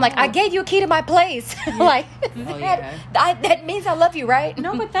 because you're I'm like, I gave you a key to my place. Like, that means I love you, right?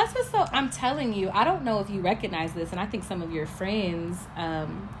 No, but that's what's so, I'm telling you, I don't know if you recognize this, and I think some of your friends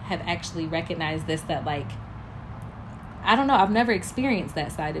have actually recognized this, that like, I don't know, I've never experienced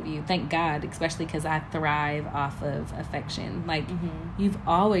that side of you, thank God, especially because I thrive off of affection. Like, you've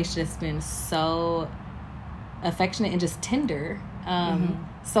always just been so affectionate and just tender.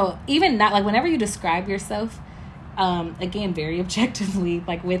 So even not, like, whenever you describe yourself, again, very objectively,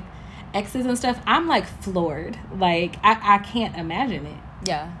 like with exes and stuff, I'm like floored. Like, I can't imagine it.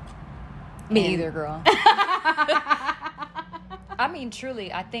 Yeah. Me either, girl. I mean,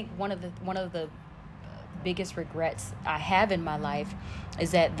 truly, I think one of the biggest regrets I have in my life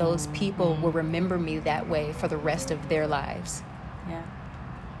is that those people will remember me that way for the rest of their lives. Yeah.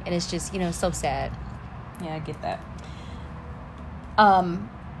 And it's just, so sad. Yeah, I get that.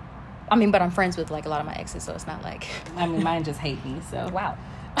 I mean, but I'm friends with like a lot of my exes, so it's not like I mean, mine just hate me, so wow.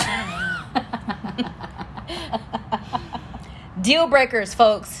 Deal breakers,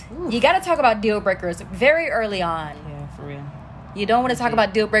 folks. Oof. You got to talk about deal breakers very early on. Yeah, for real. You don't want to talk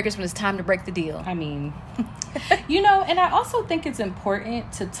about deal breakers when it's time to break the deal. I mean, and I also think it's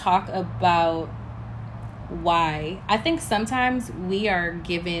important to talk about why. I think sometimes we are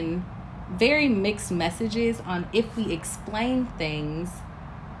given very mixed messages on if we explain things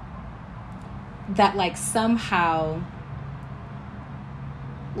that like somehow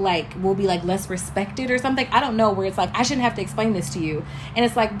like will be like less respected or something. I don't know, where it's like, I shouldn't have to explain this to you, and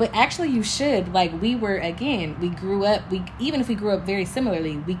it's like, but actually you should. Like, we grew up, even if we grew up very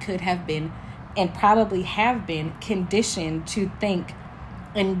similarly, we could have been and probably have been conditioned to think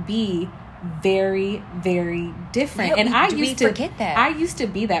and be very, very different. Yeah, and I used to forget that. I used to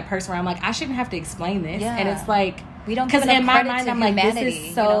be that person where I'm like, I shouldn't have to explain this. Yeah. And it's like, we don't, because in my mind I'm like, humanity, this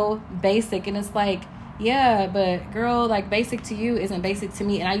is so basic, and it's like, yeah, but girl, like, basic to you isn't basic to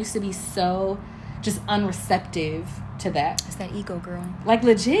me. And I used to be so just unreceptive to that. It's that ego, girl. Like,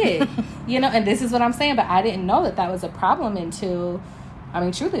 legit. And this is what I'm saying, but I didn't know that was a problem until, I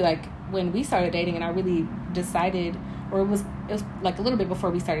mean, truly, like, when we started dating and I really decided or it was like a little bit before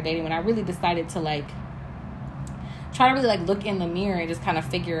we started dating, when I really decided to like try to really like look in the mirror and just kind of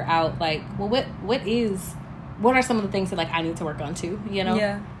figure out like, well, what are some of the things that like I need to work on too, you know?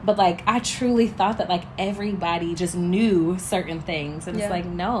 Yeah. But like I truly thought that like everybody just knew certain things, and it's like,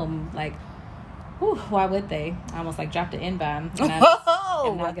 no, like, whew, why would they? I almost like dropped the N-bomb. And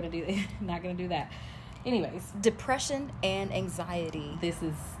I'm not gonna do that. Anyways, depression and anxiety. This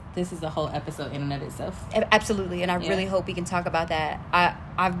is a whole episode in and of itself. Absolutely, and I really hope we can talk about that.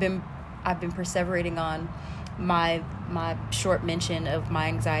 I've been perseverating on my short mention of my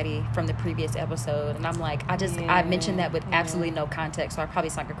anxiety from the previous episode, and I'm like, I mentioned that with absolutely no context, so I probably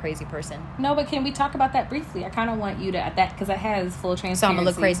sound like a crazy person. No, but can we talk about that briefly? I kind of want you to that, because it has full transparency. So I'm gonna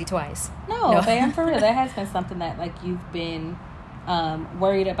look crazy twice. No. Fam, for real, that has been something that like you've been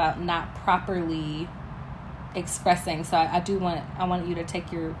worried about not properly expressing. So I want you to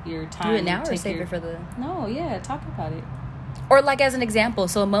take your time. Do it now or save it for the... No, yeah, talk about it. Or like as an example,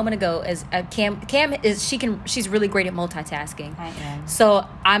 so a moment ago, as Cam is, she's really great at multitasking. I am. So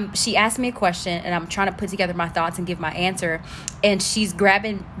she asked me a question, and I'm trying to put together my thoughts and give my answer, and she's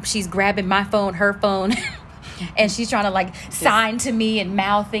grabbing my phone, her phone, and she's trying to like sign to me and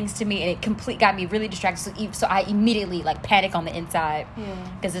mouth things to me, and it got me really distracted. So I immediately like panic on the inside,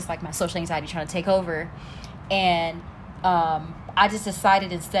 because it's like my social anxiety trying to take over, and I just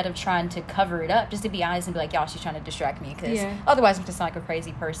decided, instead of trying to cover it up, just to be honest and be like, y'all, she's trying to distract me, because otherwise I'm just like a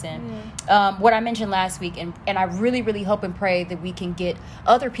crazy person. What I mentioned last week, and I really, really hope and pray that we can get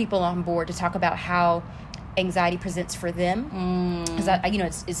other people on board to talk about how anxiety presents for them,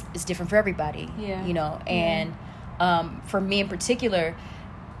 because it's different for everybody, and for me in particular,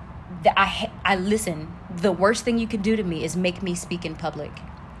 I listen. The worst thing you can do to me is make me speak in public.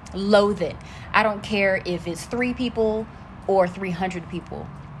 Loathe it. I don't care if it's 3 people or 300 people.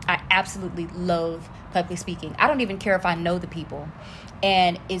 I absolutely loathe public speaking. I don't even care if I know the people.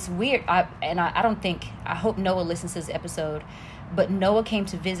 And it's weird. I hope Noah listens to this episode, but Noah came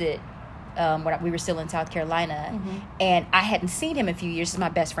to visit when we were still in South Carolina, and I hadn't seen him in a few years. He's my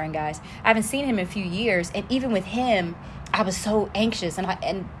best friend, guys. I haven't seen him in a few years, and even with him, I was so anxious, and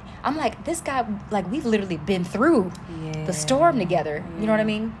I'm like, this guy, like, we've literally been through the storm together. You know what I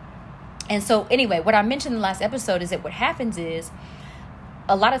mean? And so anyway, what I mentioned in the last episode is that what happens is,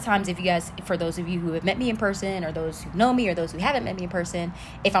 a lot of times, for those of you who have met me in person, or those who know me, or those who haven't met me in person,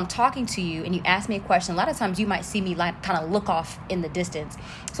 if I'm talking to you and you ask me a question, a lot of times you might see me like kind of look off in the distance.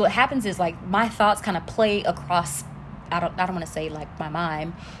 So what happens is, like, my thoughts kind of play across, I don't want to say like my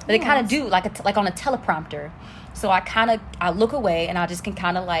mind, but they kind of do, like on a teleprompter. So I look away, and I just can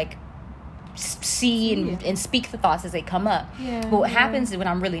kind of like see and speak the thoughts as they come up. But what happens is, when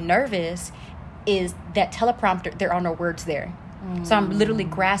I'm really nervous, is that teleprompter, there are no words there. So I'm literally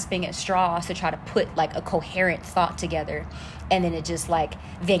grasping at straws to try to put like a coherent thought together, and then it just like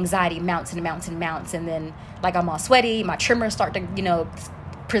the anxiety mounts and mounts and mounts, and then like I'm all sweaty, my tremors start to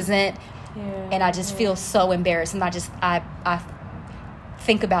present, and I just feel so embarrassed, and I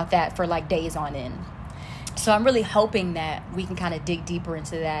think about that for like days on end. So I'm really hoping that we can kind of dig deeper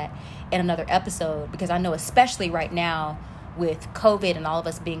into that in another episode, because I know, especially right now with COVID and all of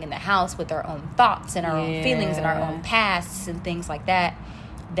us being in the house with our own thoughts and our own feelings and our own pasts and things like that,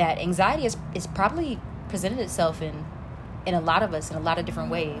 that anxiety is probably presented itself in a lot of us in a lot of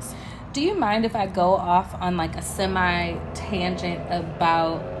different ways. Do you mind if I go off on like a semi-tangent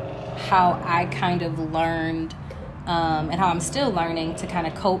about how I kind of learned and how I'm still learning to kind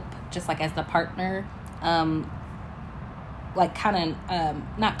of cope, just like as the partner, like kind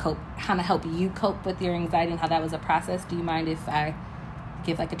of not cope, kind of help you cope with your anxiety, and how that was a process? Do you mind if I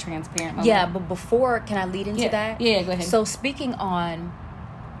give like a transparent moment? Yeah, but before, can I lead into that? Yeah, go ahead. So speaking on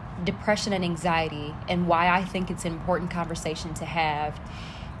depression and anxiety, and why I think it's an important conversation to have,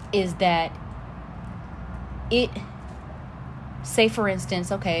 is that say for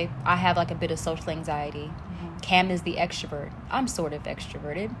instance, okay, I have like a bit of social anxiety. Cam is the extrovert. I'm sort of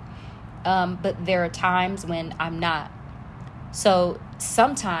extroverted. But there are times when I'm not. So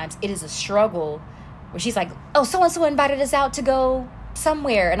sometimes it is a struggle where she's like, oh, so-and-so invited us out to go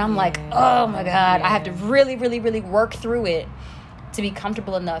somewhere. And I'm like, oh my God, I have to really, really, really work through it to be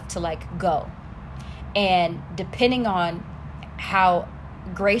comfortable enough to like go. And depending on how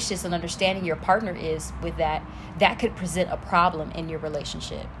gracious and understanding your partner is with that could present a problem in your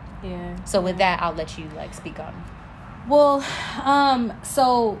relationship. So with that, I'll let you like speak on. Well,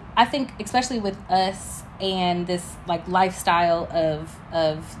 so I think especially with us and this like lifestyle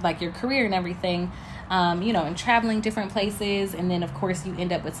of like your career and everything, and traveling different places. And then, of course, you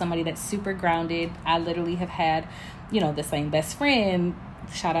end up with somebody that's super grounded. I literally have had, the same best friend,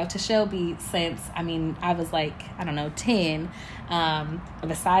 shout out to Shelby, since, I was like, 10.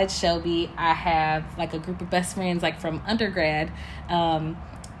 Besides Shelby, I have like a group of best friends like from undergrad.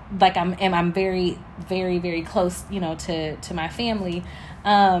 I'm very, very, very close, to my family.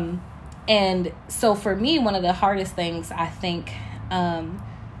 And so for me, one of the hardest things I think,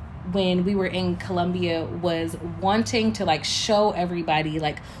 when we were in Colombia was wanting to like show everybody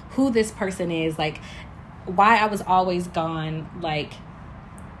like who this person is, like why I was always gone, like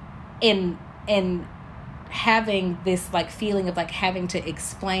in having this like feeling of like having to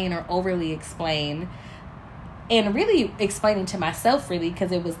explain or overly explain, and really explaining to myself, really,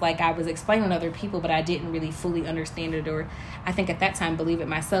 because it was like I was explaining to other people, but I didn't really fully understand it, or I think at that time believe it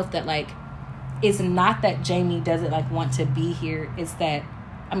myself, that like it's not that Jami doesn't like want to be here, it's that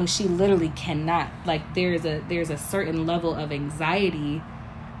she literally cannot. Like there's a certain level of anxiety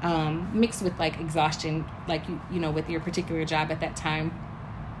mixed with like exhaustion, like with your particular job at that time,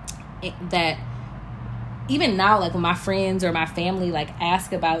 that even now, like when my friends or my family like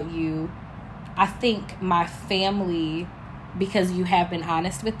ask about you, I think my family, because you have been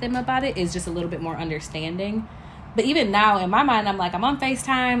honest with them about it, is just a little bit more understanding. But even now in my mind, I'm like, I'm on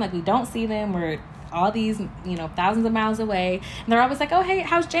FaceTime, like we don't see them, we're all these thousands of miles away, and they're always like, oh hey,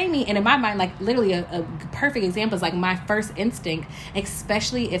 how's Jami? And in my mind, like literally a perfect example is like my first instinct,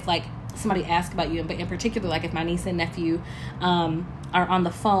 especially if like somebody asks about you, but in particular like if my niece and nephew are on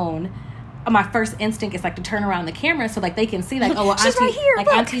the phone, my first instinct is like to turn around the camera so like they can see like, oh well, she's auntie, right here, like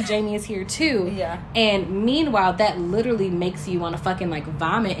look. Auntie Jami is here too. Yeah. And meanwhile, that literally makes you want to fucking like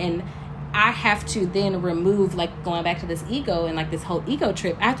vomit. And I have to then remove, like going back to this ego and like this whole ego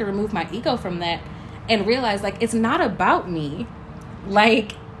trip, I have to remove my ego from that and realize like it's not about me.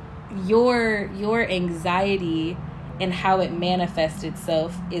 Like your anxiety and how it manifests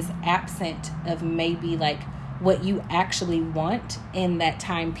itself is absent of maybe like what you actually want in that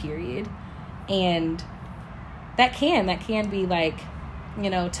time period. And that can be like,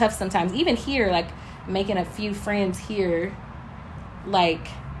 tough sometimes. Even here, like making a few friends here, like,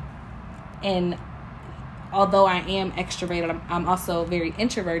 and although I am extroverted, I'm also very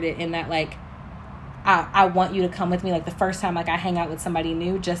introverted in that like I want you to come with me. Like the first time like I hang out with somebody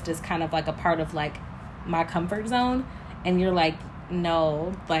new, just as kind of like a part of like my comfort zone, and you're like,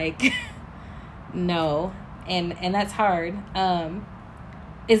 no, like no, and that's hard.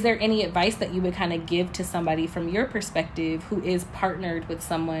 Is there any advice that you would kind of give to somebody from your perspective who is partnered with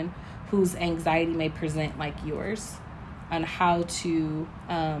someone whose anxiety may present like yours, on how to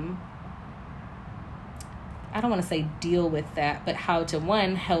I don't want to say deal with that, but how to,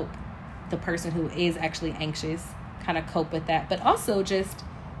 one, help the person who is actually anxious kind of cope with that, but also just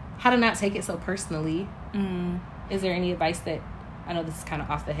how to not take it so personally? Is there any advice that, I know this is kind of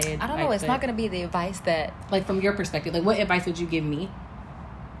off the head, I don't know, it's not going to be the advice that, like from your perspective, like what advice would you give me?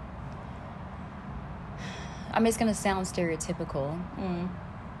 It's going to sound stereotypical,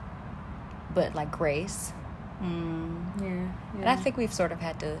 but like grace. Yeah. And I think we've sort of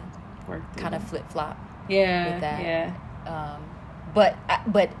had to work kind of flip-flop with that. Yeah. But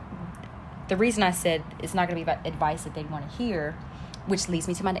the reason I said it's not going to be about advice that they want to hear, which leads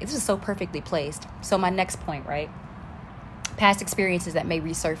me to my next, this is so perfectly placed. So my next point, right? Past experiences that may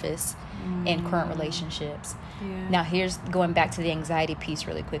resurface in current relationships. Yeah. Now here's going back to the anxiety piece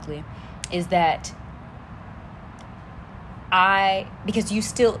really quickly, is that because you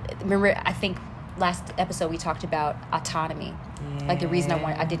still remember, I think last episode we talked about autonomy. Yeah. Like the reason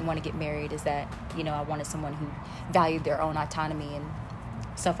I didn't want to get married is that, I wanted someone who valued their own autonomy and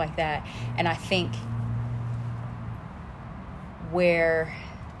stuff like that. And I think where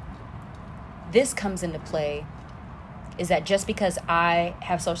this comes into play is that just because I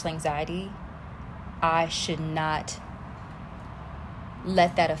have social anxiety, I should not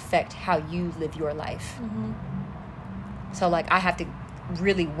let that affect how you live your life. So like I have to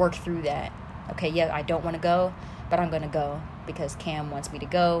really work through that. Okay, yeah, I don't want to go, but I'm going to go because Cam wants me to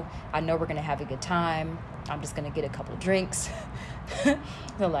go. I know we're going to have a good time. I'm just going to get a couple drinks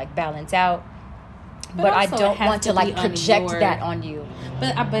to like balance out. But I don't want to like project that on you.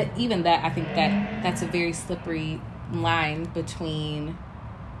 But even that, I think that's a very slippery line between,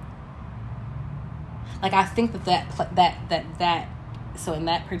 like, I think that so in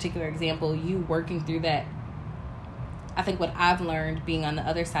that particular example, you working through that, I think what I've learned being on the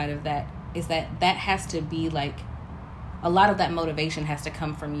other side of that is that has to be like, a lot of that motivation has to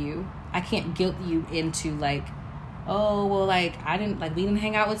come from you. I can't guilt you into like, oh, well, like, we didn't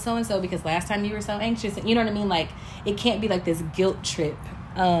hang out with so-and-so because last time you were so anxious. You know what I mean? Like, it can't be like this guilt trip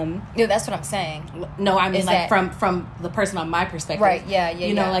Yeah, that's what I'm saying. No, I mean, like, from the person on my perspective. Right, yeah.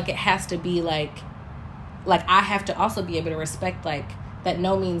 You know, like, it has to be, like, I have to also be able to respect, like, that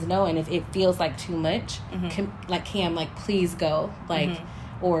no means no. And if it feels like too much, Cam, like, please go. Like,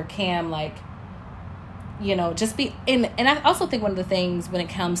 or Cam, like, you know, just be... And I also think one of the things when it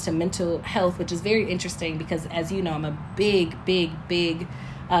comes to mental health, which is very interesting because, as you know, I'm a big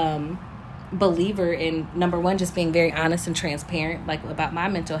believer in, number one, just being very honest and transparent, like, about my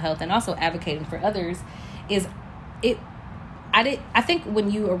mental health, and also advocating for others. I think when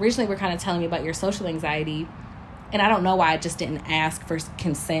you originally were kind of telling me about your social anxiety, and I don't know why I just didn't ask for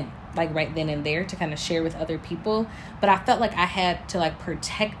consent, like, right then and there to kind of share with other people, but I felt like I had to, like,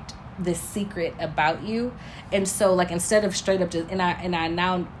 protect this secret about you. And so, like, instead of straight up just, and I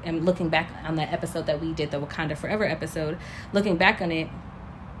now am looking back on that episode that we did, the Wakanda Forever episode, looking back on it,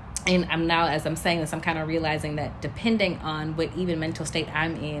 and I'm now, as I'm saying this, I'm kind of realizing that depending on what even mental state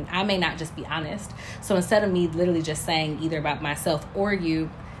I'm in, I may not just be honest. So instead of me literally just saying either about myself or you,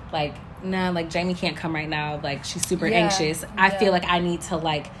 like, nah, like, Jami can't come right now, like, she's super anxious, I feel like I need to,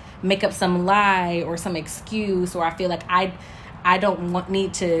 like, make up some lie or some excuse, or I feel like I don't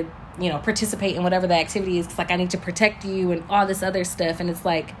need to, you know, participate in whatever the activity is, 'cause, like, I need to protect you and all this other stuff. And it's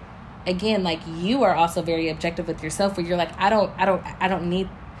like, again, like, you are also very objective with yourself, where you're like, I don't need,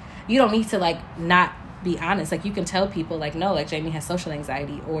 you don't need to, like, not be honest. Like, you can tell people, like, no, like, Jami has social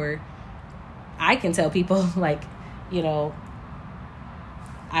anxiety, or I can tell people, like, you know,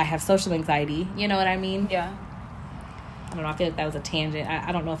 I have social anxiety. You know what I mean? Yeah. I don't know. I feel like that was a tangent.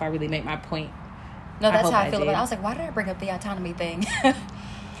 I don't know if I really made my point. No, that's how I feel about it. I was like, why did I bring up the autonomy thing?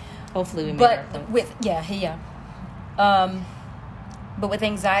 Hopefully we made our point. But with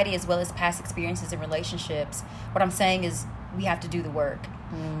anxiety as well as past experiences in relationships, what I'm saying is we have to do the work.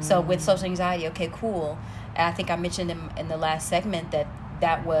 So with social anxiety, okay, cool. And I think I mentioned in the last segment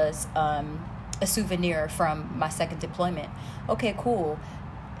that was a souvenir from my second deployment. Okay, cool.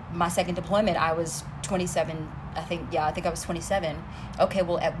 My second deployment, I was 27. I think I was 27. Okay,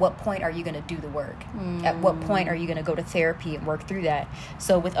 well, at what point are you going to do the work? At what point are you going to go to therapy and work through that?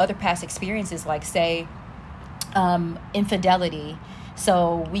 So with other past experiences, like, say, infidelity,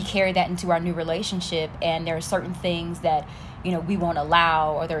 so we carry that into our new relationship, and there are certain things that, you know, we won't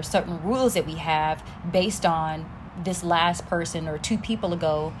allow, or there are certain rules that we have based on this last person or two people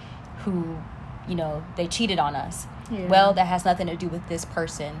ago who, you know, they cheated on us. Yeah. Well, that has nothing to do with this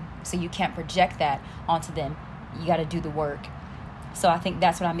person, so you can't project that onto them. You got to do the work. So I think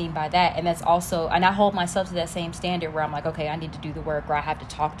that's what I mean by that. And that's also, and I hold myself to that same standard where I'm like, okay, I need to do the work, or I have to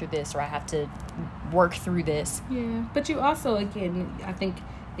talk through this, or I have to work through this. Yeah. But you also, again, I think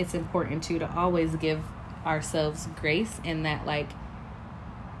it's important too to always give ourselves grace in that, like,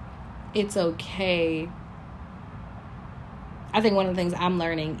 it's okay. I think one of the things I'm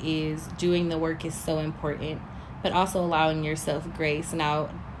learning is doing the work is so important, but also allowing yourself grace. Now,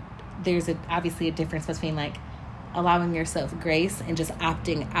 there's obviously a difference between, like, allowing yourself grace and just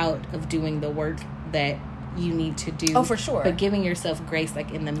opting out of doing the work that you need to do. Oh, for sure. But giving yourself grace,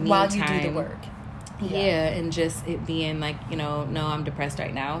 like, in the meantime. While you do the work. Yeah, and just it being like, you know, no, I'm depressed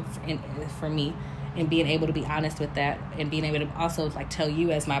right now, for me. And being able to be honest with that, and being able to also, like, tell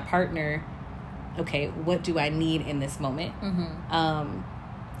you as my partner, okay, what do I need in this moment?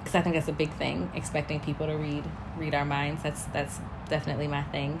 Because I think that's a big thing, expecting people to read our minds. That's definitely my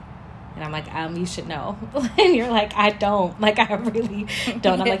thing. And I'm like, you should know. And you're like, I don't. Like, I really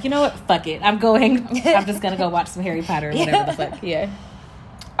don't. I'm like, you know what? Fuck it. I'm just going to go watch some Harry Potter or whatever the fuck. Yeah.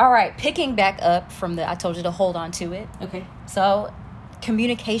 All right. Picking back up from I told you to hold on to it. Okay. So,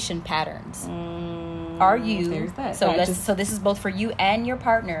 communication patterns. Are you... There's that. So this is both for you and your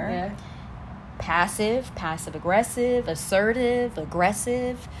partner. Yeah. Passive aggressive, assertive,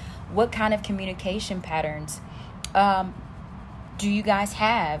 aggressive. What kind of communication patterns do you guys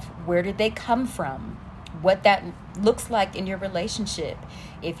have? Where did they come from? What that looks like in your relationship.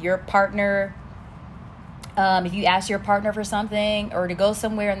 If your partner, if you ask your partner for something or to go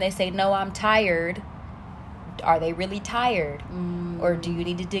somewhere and they say, no, I'm tired, are they really tired? Or do you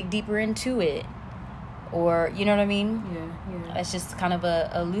need to dig deeper into it? Or, you know what I mean? Yeah. That's just kind of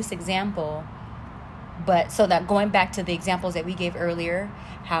a loose example. But so that going back to the examples that we gave earlier,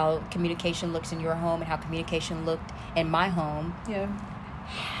 how communication looks in your home and how communication looked in my home. Yeah.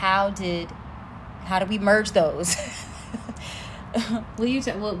 How did we merge those? Will you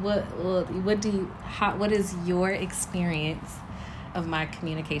what is your experience of my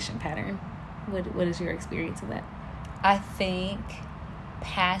communication pattern? What is your experience of that? I think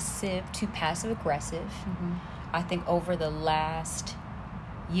passive aggressive. I think over the last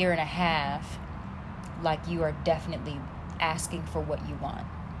year and a half, like, you are definitely asking for what you want,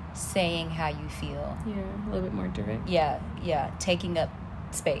 saying how you feel. Yeah, a little bit more direct. Yeah, taking up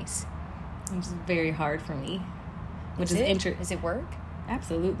space. It's very hard for me, which Is is it? interesting. Does it work?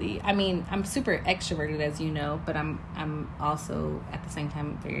 Absolutely. I mean, I'm super extroverted, as you know, but I'm also at the same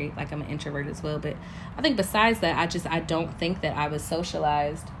time very, like, I'm an introvert as well. But I think besides that, I don't think that I was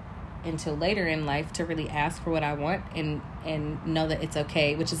socialized until later in life to really ask for what I want and know that it's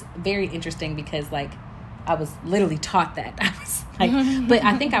okay, which is very interesting because, like, I was literally taught that. I was like, but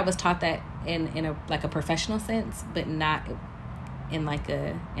I think I was taught that in a like a professional sense, but not in like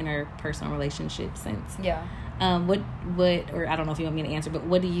a interpersonal relationship sense. Yeah. What or I don't know if you want me to answer, but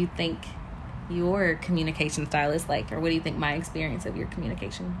what do you think your communication style is like, or what do you think my experience of your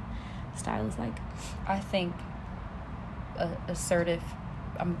communication style is like? I think assertive.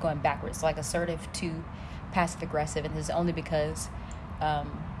 I'm going backwards, like assertive to passive aggressive, and this is only because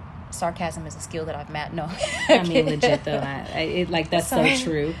sarcasm is a skill that I've met. No, I mean legit though. That's so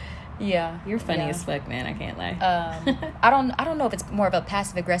true. Yeah, you're funny as fuck, man. I can't lie. I don't know if it's more of a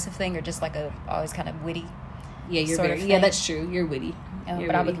passive aggressive thing or just like a always kind of witty. Yeah, you're very. Yeah, that's true. You're witty. But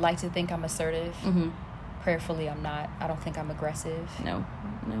witty. I would like to think I'm assertive. Mm-hmm. Prayerfully, I'm not. I don't think I'm aggressive. No.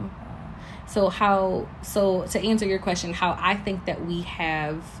 So to answer your question, how I think that we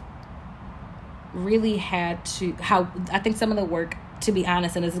have really had to, how I think some of the work, to be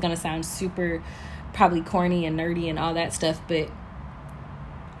honest, and this is going to sound super probably corny and nerdy and all that stuff, but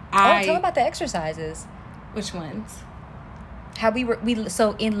tell me about the exercises. Which ones? How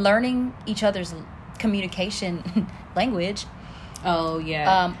so in learning each other's communication language. Oh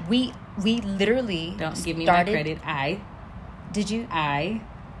yeah. We literally don't give me my credit. Did you?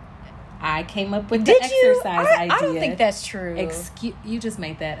 I came up with the exercise idea. I don't think that's true. You just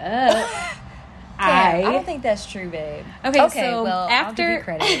made that up. I don't think that's true, babe. Okay, so well, after I'll give you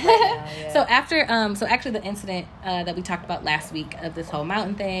credit right now, yeah. so actually the incident that we talked about last week of this whole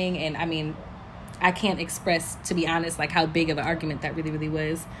mountain thing, and I mean, I can't express, to be honest, like how big of an argument that really, really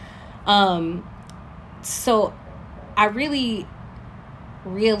was. So I really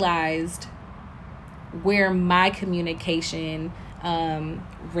realized where my communication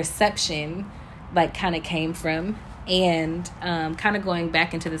reception like kind of came from, and kind of going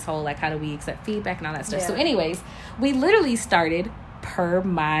back into this whole like how do we accept feedback and all that stuff. So anyways, we literally started per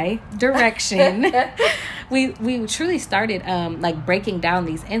my direction. we truly started like breaking down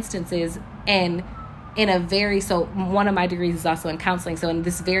these instances, and in a very, so one of my degrees is also in counseling, so in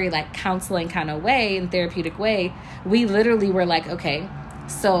this very like counseling kind of way and therapeutic way, we literally were like, okay,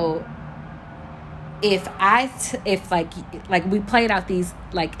 so if like we played out these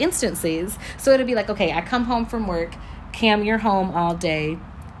like instances, so it'd be like, okay, I come home from work, Cam, you're home all day,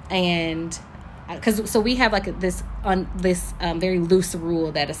 and so we have like this very loose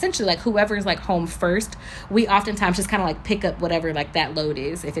rule that essentially like whoever's like home first, we oftentimes just kind of like pick up whatever like that load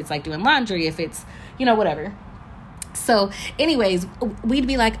is, if it's like doing laundry, if it's, you know, whatever. So anyways, we'd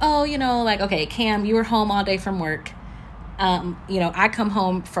be like, oh, you know, like, okay, Cam, you were home all day from work, you know, I come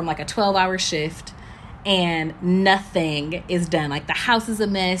home from like a 12-hour shift and nothing is done. Like the house is a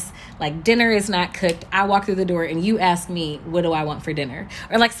mess, like dinner is not cooked. I walk through the door and you ask me, what do I want for dinner?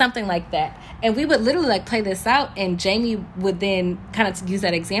 Or like something like that. And we would literally like play this out, and Jami would then kind of use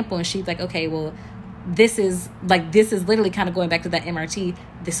that example, and she'd like, okay, well, this is literally kind of going back to that MRT.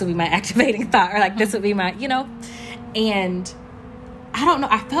 This would be my activating thought, or like this would be my, you know, and I don't know.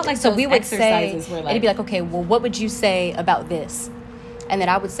 I felt like so those we would exercises say, were like, it'd be like, okay, well, what would you say about this? And then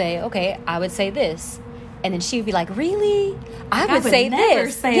I would say, okay, I would say this. And then she would be like, really? I would say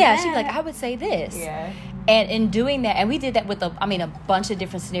this. She'd be like, I would say this. Yeah. And in doing that, and we did that with a bunch of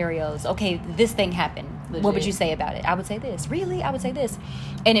different scenarios. Okay, this thing happened. Legit. What would you say about it? I would say this. Really? I would say this.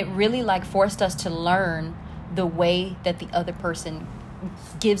 And it really like forced us to learn the way that the other person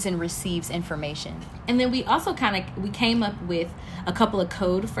gives and receives information. And then we also we came up with a couple of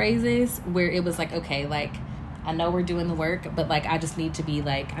code phrases where it was like, okay, like, I know we're doing the work, but like I just need to be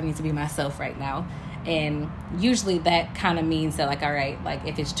like, I need to be myself right now. And usually that kind of means that like, all right, like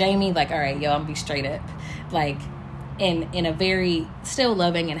if it's Jami, like, all right, yo, I'm gonna be straight up, like in a very still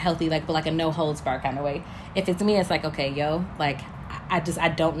loving and healthy, like, but like a no holds bar kind of way. If it's me, it's like, okay, yo, like I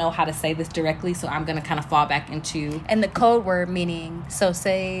don't know how to say this directly, so I'm gonna kind of fall back into. And the code word meaning, so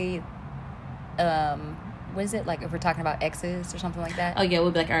say what is it, like if we're talking about exes or something like that? Oh yeah,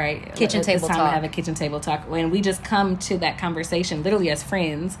 we'll be like, all right, kitchen table talk. It's time to have a kitchen table talk. When we just come to that conversation literally as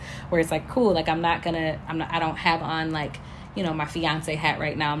friends, where it's like, cool, like I don't have on like, you know, my fiance hat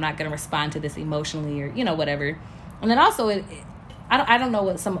right now. I'm not gonna respond to this emotionally, or, you know, whatever. And then also I don't know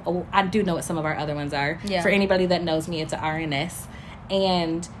what I do know what some of our other ones are. Yeah. For anybody that knows me, it's a RNS.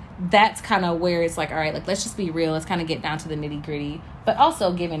 And that's kind of where it's like, all right, like, let's just be real. Let's kind of get down to the nitty gritty, but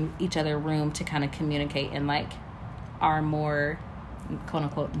also giving each other room to kind of communicate in like our more quote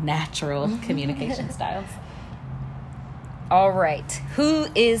unquote natural communication styles. All right. Who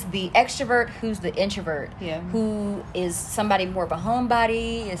is the extrovert? Who's the introvert? Yeah. Who is somebody more of a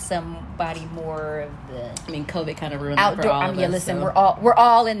homebody? Is somebody more of the... I mean, COVID kind of ruined outdoor. that for all of us. Listen, so. we're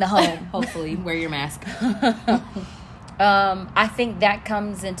all in the home. Hopefully, wear your mask. I think that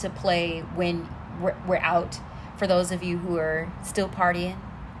comes into play when we're out. For those of you who are still partying,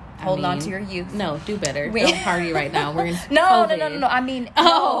 holding on to your youth. No, do better. Don't party right now. We're in no, COVID. no. I mean,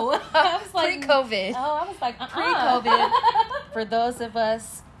 I was like, pre-COVID. I was like, pre-COVID. For those of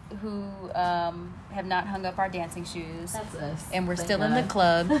us who have not hung up our dancing shoes, that's us, and we're still in the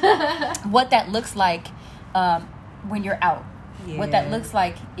club. What that looks like when you're out. Yeah. What that looks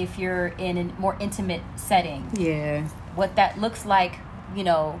like if you're in a more intimate setting. Yeah. What that looks like,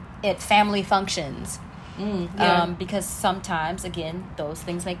 at family functions. Because sometimes, again, those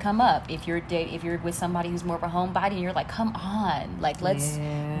things may come up. If you're with somebody who's more of a homebody, and you're like, come on, like, let's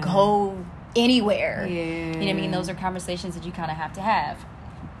go anywhere. Yeah. You know what I mean? Those are conversations that you kind of have to have.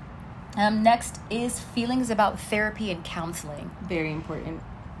 Next is feelings about therapy and counseling. Very important.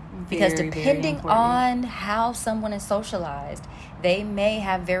 Because depending on how someone is socialized, they may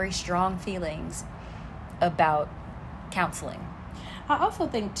have very strong feelings about counseling. I also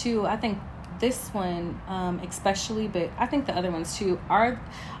think, too, this one especially, but I think the other ones too, are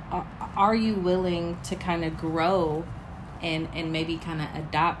you willing to kind of grow and maybe kind of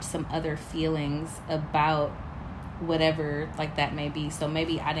adopt some other feelings about whatever like that may be. So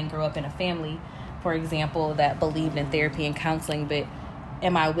maybe I didn't grow up in a family, for example, that believed in therapy and counseling, but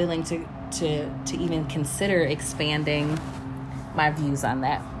am I willing to even consider expanding my views on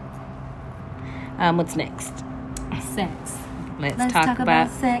that? What's next? Sex. Let's talk about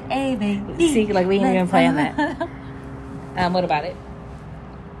sex, baby. See, like, we ain't even playing that. What about it?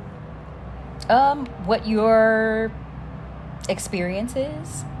 What your experience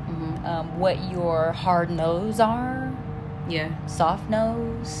is. What your hard no's are. Yeah. Soft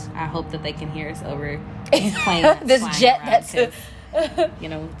no's. I hope that they can hear us over this plane. This jet that's...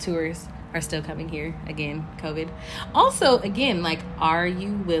 tours are still coming here. Again, COVID. Also, again, like, are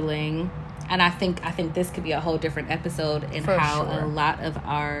you willing... And I think this could be a whole different episode in how a lot of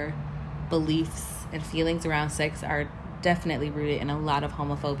our beliefs and feelings around sex are definitely rooted in a lot of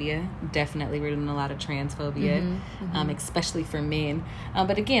homophobia, definitely rooted in a lot of transphobia, especially for men.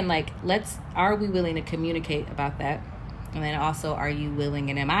 But again, like, are we willing to communicate about that? And then also, are you willing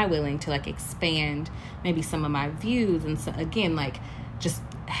and am I willing to, like, expand maybe some of my views? And so, again, like, just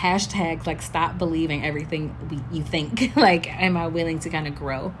hashtag, like, stop believing everything you think. Like, am I willing to kind of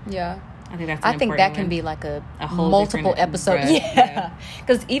grow? Yeah. I think that can be like a whole multiple episode. Yeah.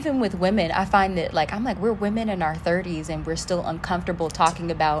 Because even with women, I find that, like, I'm like, we're women in our 30s and we're still uncomfortable talking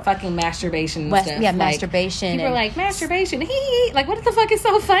about fucking masturbation and stuff. Yeah, like, masturbation. People are like, masturbation. Like, what the fuck is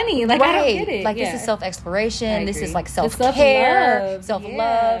so funny? Like, I don't get it. Like, this is self-exploration. This is like self-care,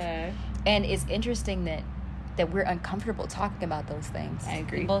 self-love. And it's interesting that we're uncomfortable talking about those things. I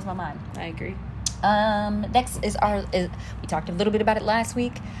agree. It blows my mind. I agree. Next is we talked a little bit about it last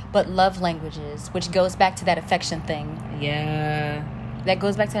week, but love languages, which goes back to that affection thing. Yeah. That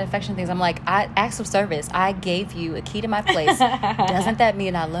goes back to that affection thing. I'm like, acts of service. I gave you a key to my place. Doesn't that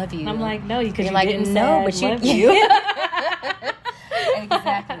mean I love you? I'm like, no, because you're like, didn't no, but love you.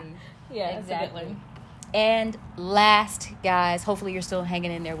 Exactly. Yeah, exactly. And last, guys, hopefully you're still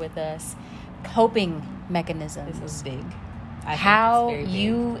hanging in there with us. Coping mechanisms. This is big. How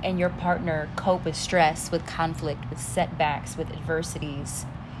you and your partner cope with stress, with conflict, with setbacks, with adversities.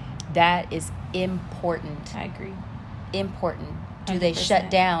 That is important. I agree. Important. Do 100%. They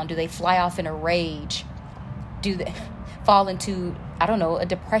shut down? Do they fly off in a rage? Do they fall into, I don't know, a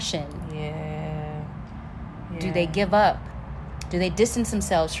depression? Yeah. Do they give up? Do they distance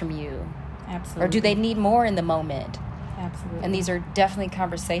themselves from you? Absolutely. Or do they need more in the moment? Absolutely. And these are definitely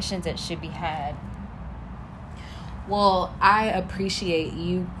conversations that should be had. Well, I appreciate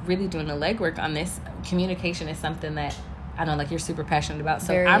you really doing the legwork on this. Communication is something that I know, like, you're super passionate about.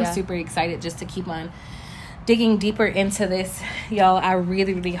 So I'm super excited just to keep on digging deeper into this. Y'all, I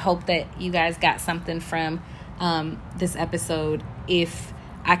really, really hope that you guys got something from this episode. If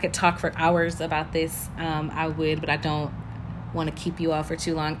I could talk for hours about this, I would, but I don't want to keep you all for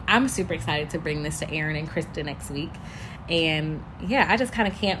too long. I'm super excited to bring this to Aaron and Krista next week. And yeah, I just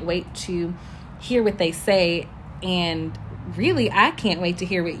kind of can't wait to hear what they say. And really, I can't wait to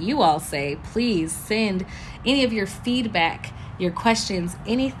hear what you all say. Please send any of your feedback, your questions,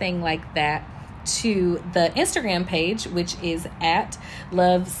 anything like that to the Instagram page, which is at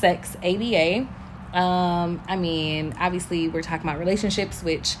LoveSexABA. I mean, obviously we're talking about relationships,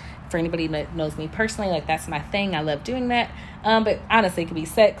 which for anybody that knows me personally, like that's my thing. I love doing that. But honestly, it could be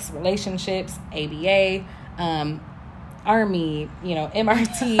sex, relationships, ABA, Army,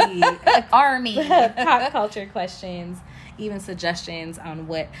 MRT, Army, pop culture questions, even suggestions on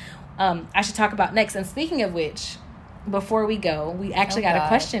what I should talk about next. And speaking of which, before we go, we actually got a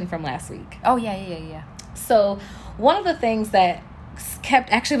question from last week. Oh, yeah. So one of the things that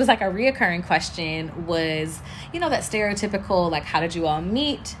was like a reoccurring question was, that stereotypical, like, how did you all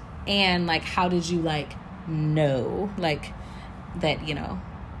meet? And, like, how did you, like, know, like, that,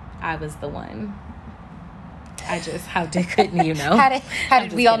 I was the one? Couldn't you know? How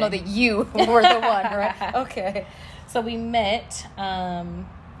did we all know that you were the one, right? Okay. So we met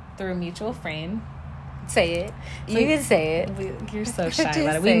through a mutual friend. Say it. You can say it. You're so shy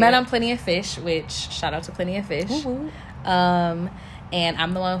about it. We met on Plenty of Fish, which, shout out to Plenty of Fish. Woo-woo. And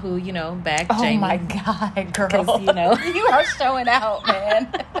I'm the one who, bagged Jami. Oh my God, girl. 'Cause, you are showing out,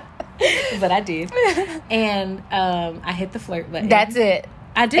 man. But I did. And I hit the flirt button. That's it.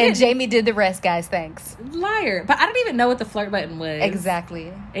 I did. And Jami did the rest, guys. Thanks. Liar. But I didn't even know what the flirt button was.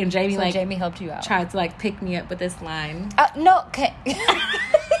 Exactly. And Jami, Jami helped you out. Tried to, pick me up with this line. No, okay.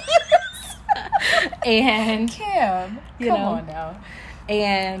 And Kim, come on now.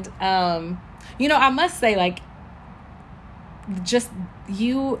 And I must say, just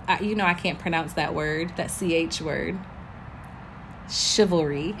you, I can't pronounce that word, that CH word.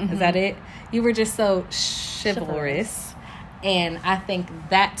 Chivalry. Mm-hmm. Is that it? You were just so chivalrous. And I think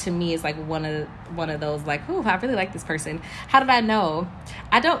that to me is like one of those, like, ooh, I really like this person. How did I know?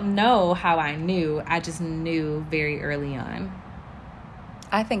 I don't know how I knew. I just knew very early on.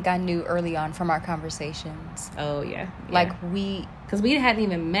 I think I knew early on from our conversations. Oh, yeah. Because we hadn't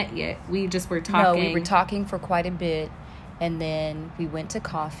even met yet. We just were talking. No, we were talking for quite a bit. And then we went to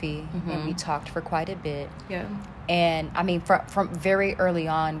coffee. Mm-hmm. And we talked for quite a bit. Yeah. And, I mean, from very early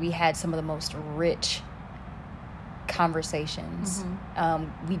on, we had some of the most rich conversations.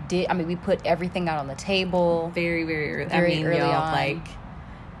 Mm-hmm. We put everything out on the table. Very, very early. Very early on.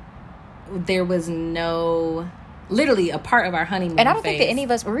 There was no... Literally a part of our honeymoon and I don't phase. think that any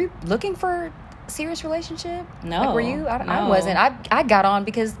of us were we looking for a serious relationship. No, were you? No. I wasn't. I got on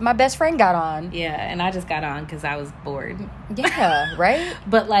because my best friend got on. Yeah, and I just got on because I was bored. Yeah, right.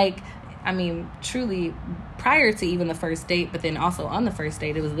 But truly, prior to even the first date, but then also on the first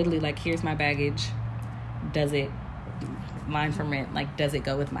date, it was literally like, here's my baggage. Does it line from rent? Like, does it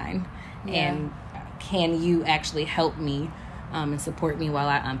go with mine? Yeah. And can you actually help me and support me while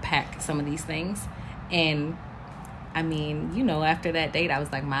I unpack some of these things? And after that date, I was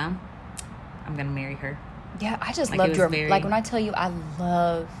like, Mom, I'm going to marry her. Yeah, I just loved your... when I tell you, I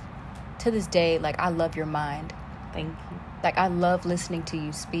love... To this day, I love your mind. Thank you. I love listening to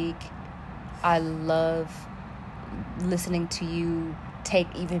you speak. I love listening to you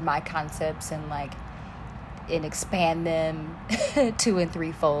take even my concepts and, and expand them 2 and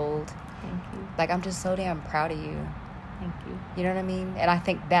 3-fold. Thank you. I'm just so damn proud of you. Thank you. You know what I mean? And I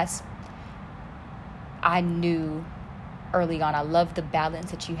think that's... I knew early on, I loved the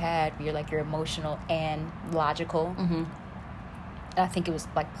balance that you had. You're you're emotional and logical. Mm-hmm. And I think it was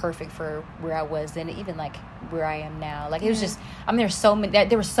perfect for where I was then, even where I am now. It was just, there's so many,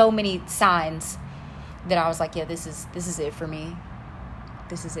 there were so many signs that I was like, yeah, this is it for me.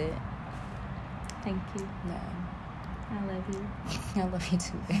 This is it. Thank you. No. I love you. I love you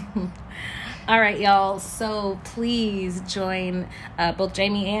too. All right, y'all. So please join both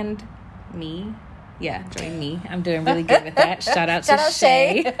Jami and me. Yeah, join me. I'm doing really good with that. Shout out to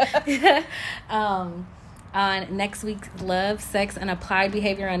Shay. On next week's Love, Sex, and Applied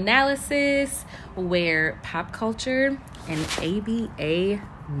Behavior Analysis, where pop culture and ABA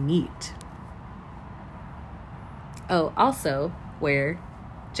meet. Oh, also where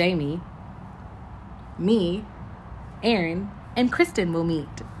Jami, me, Aaron, and Kristen will meet.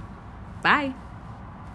 Bye.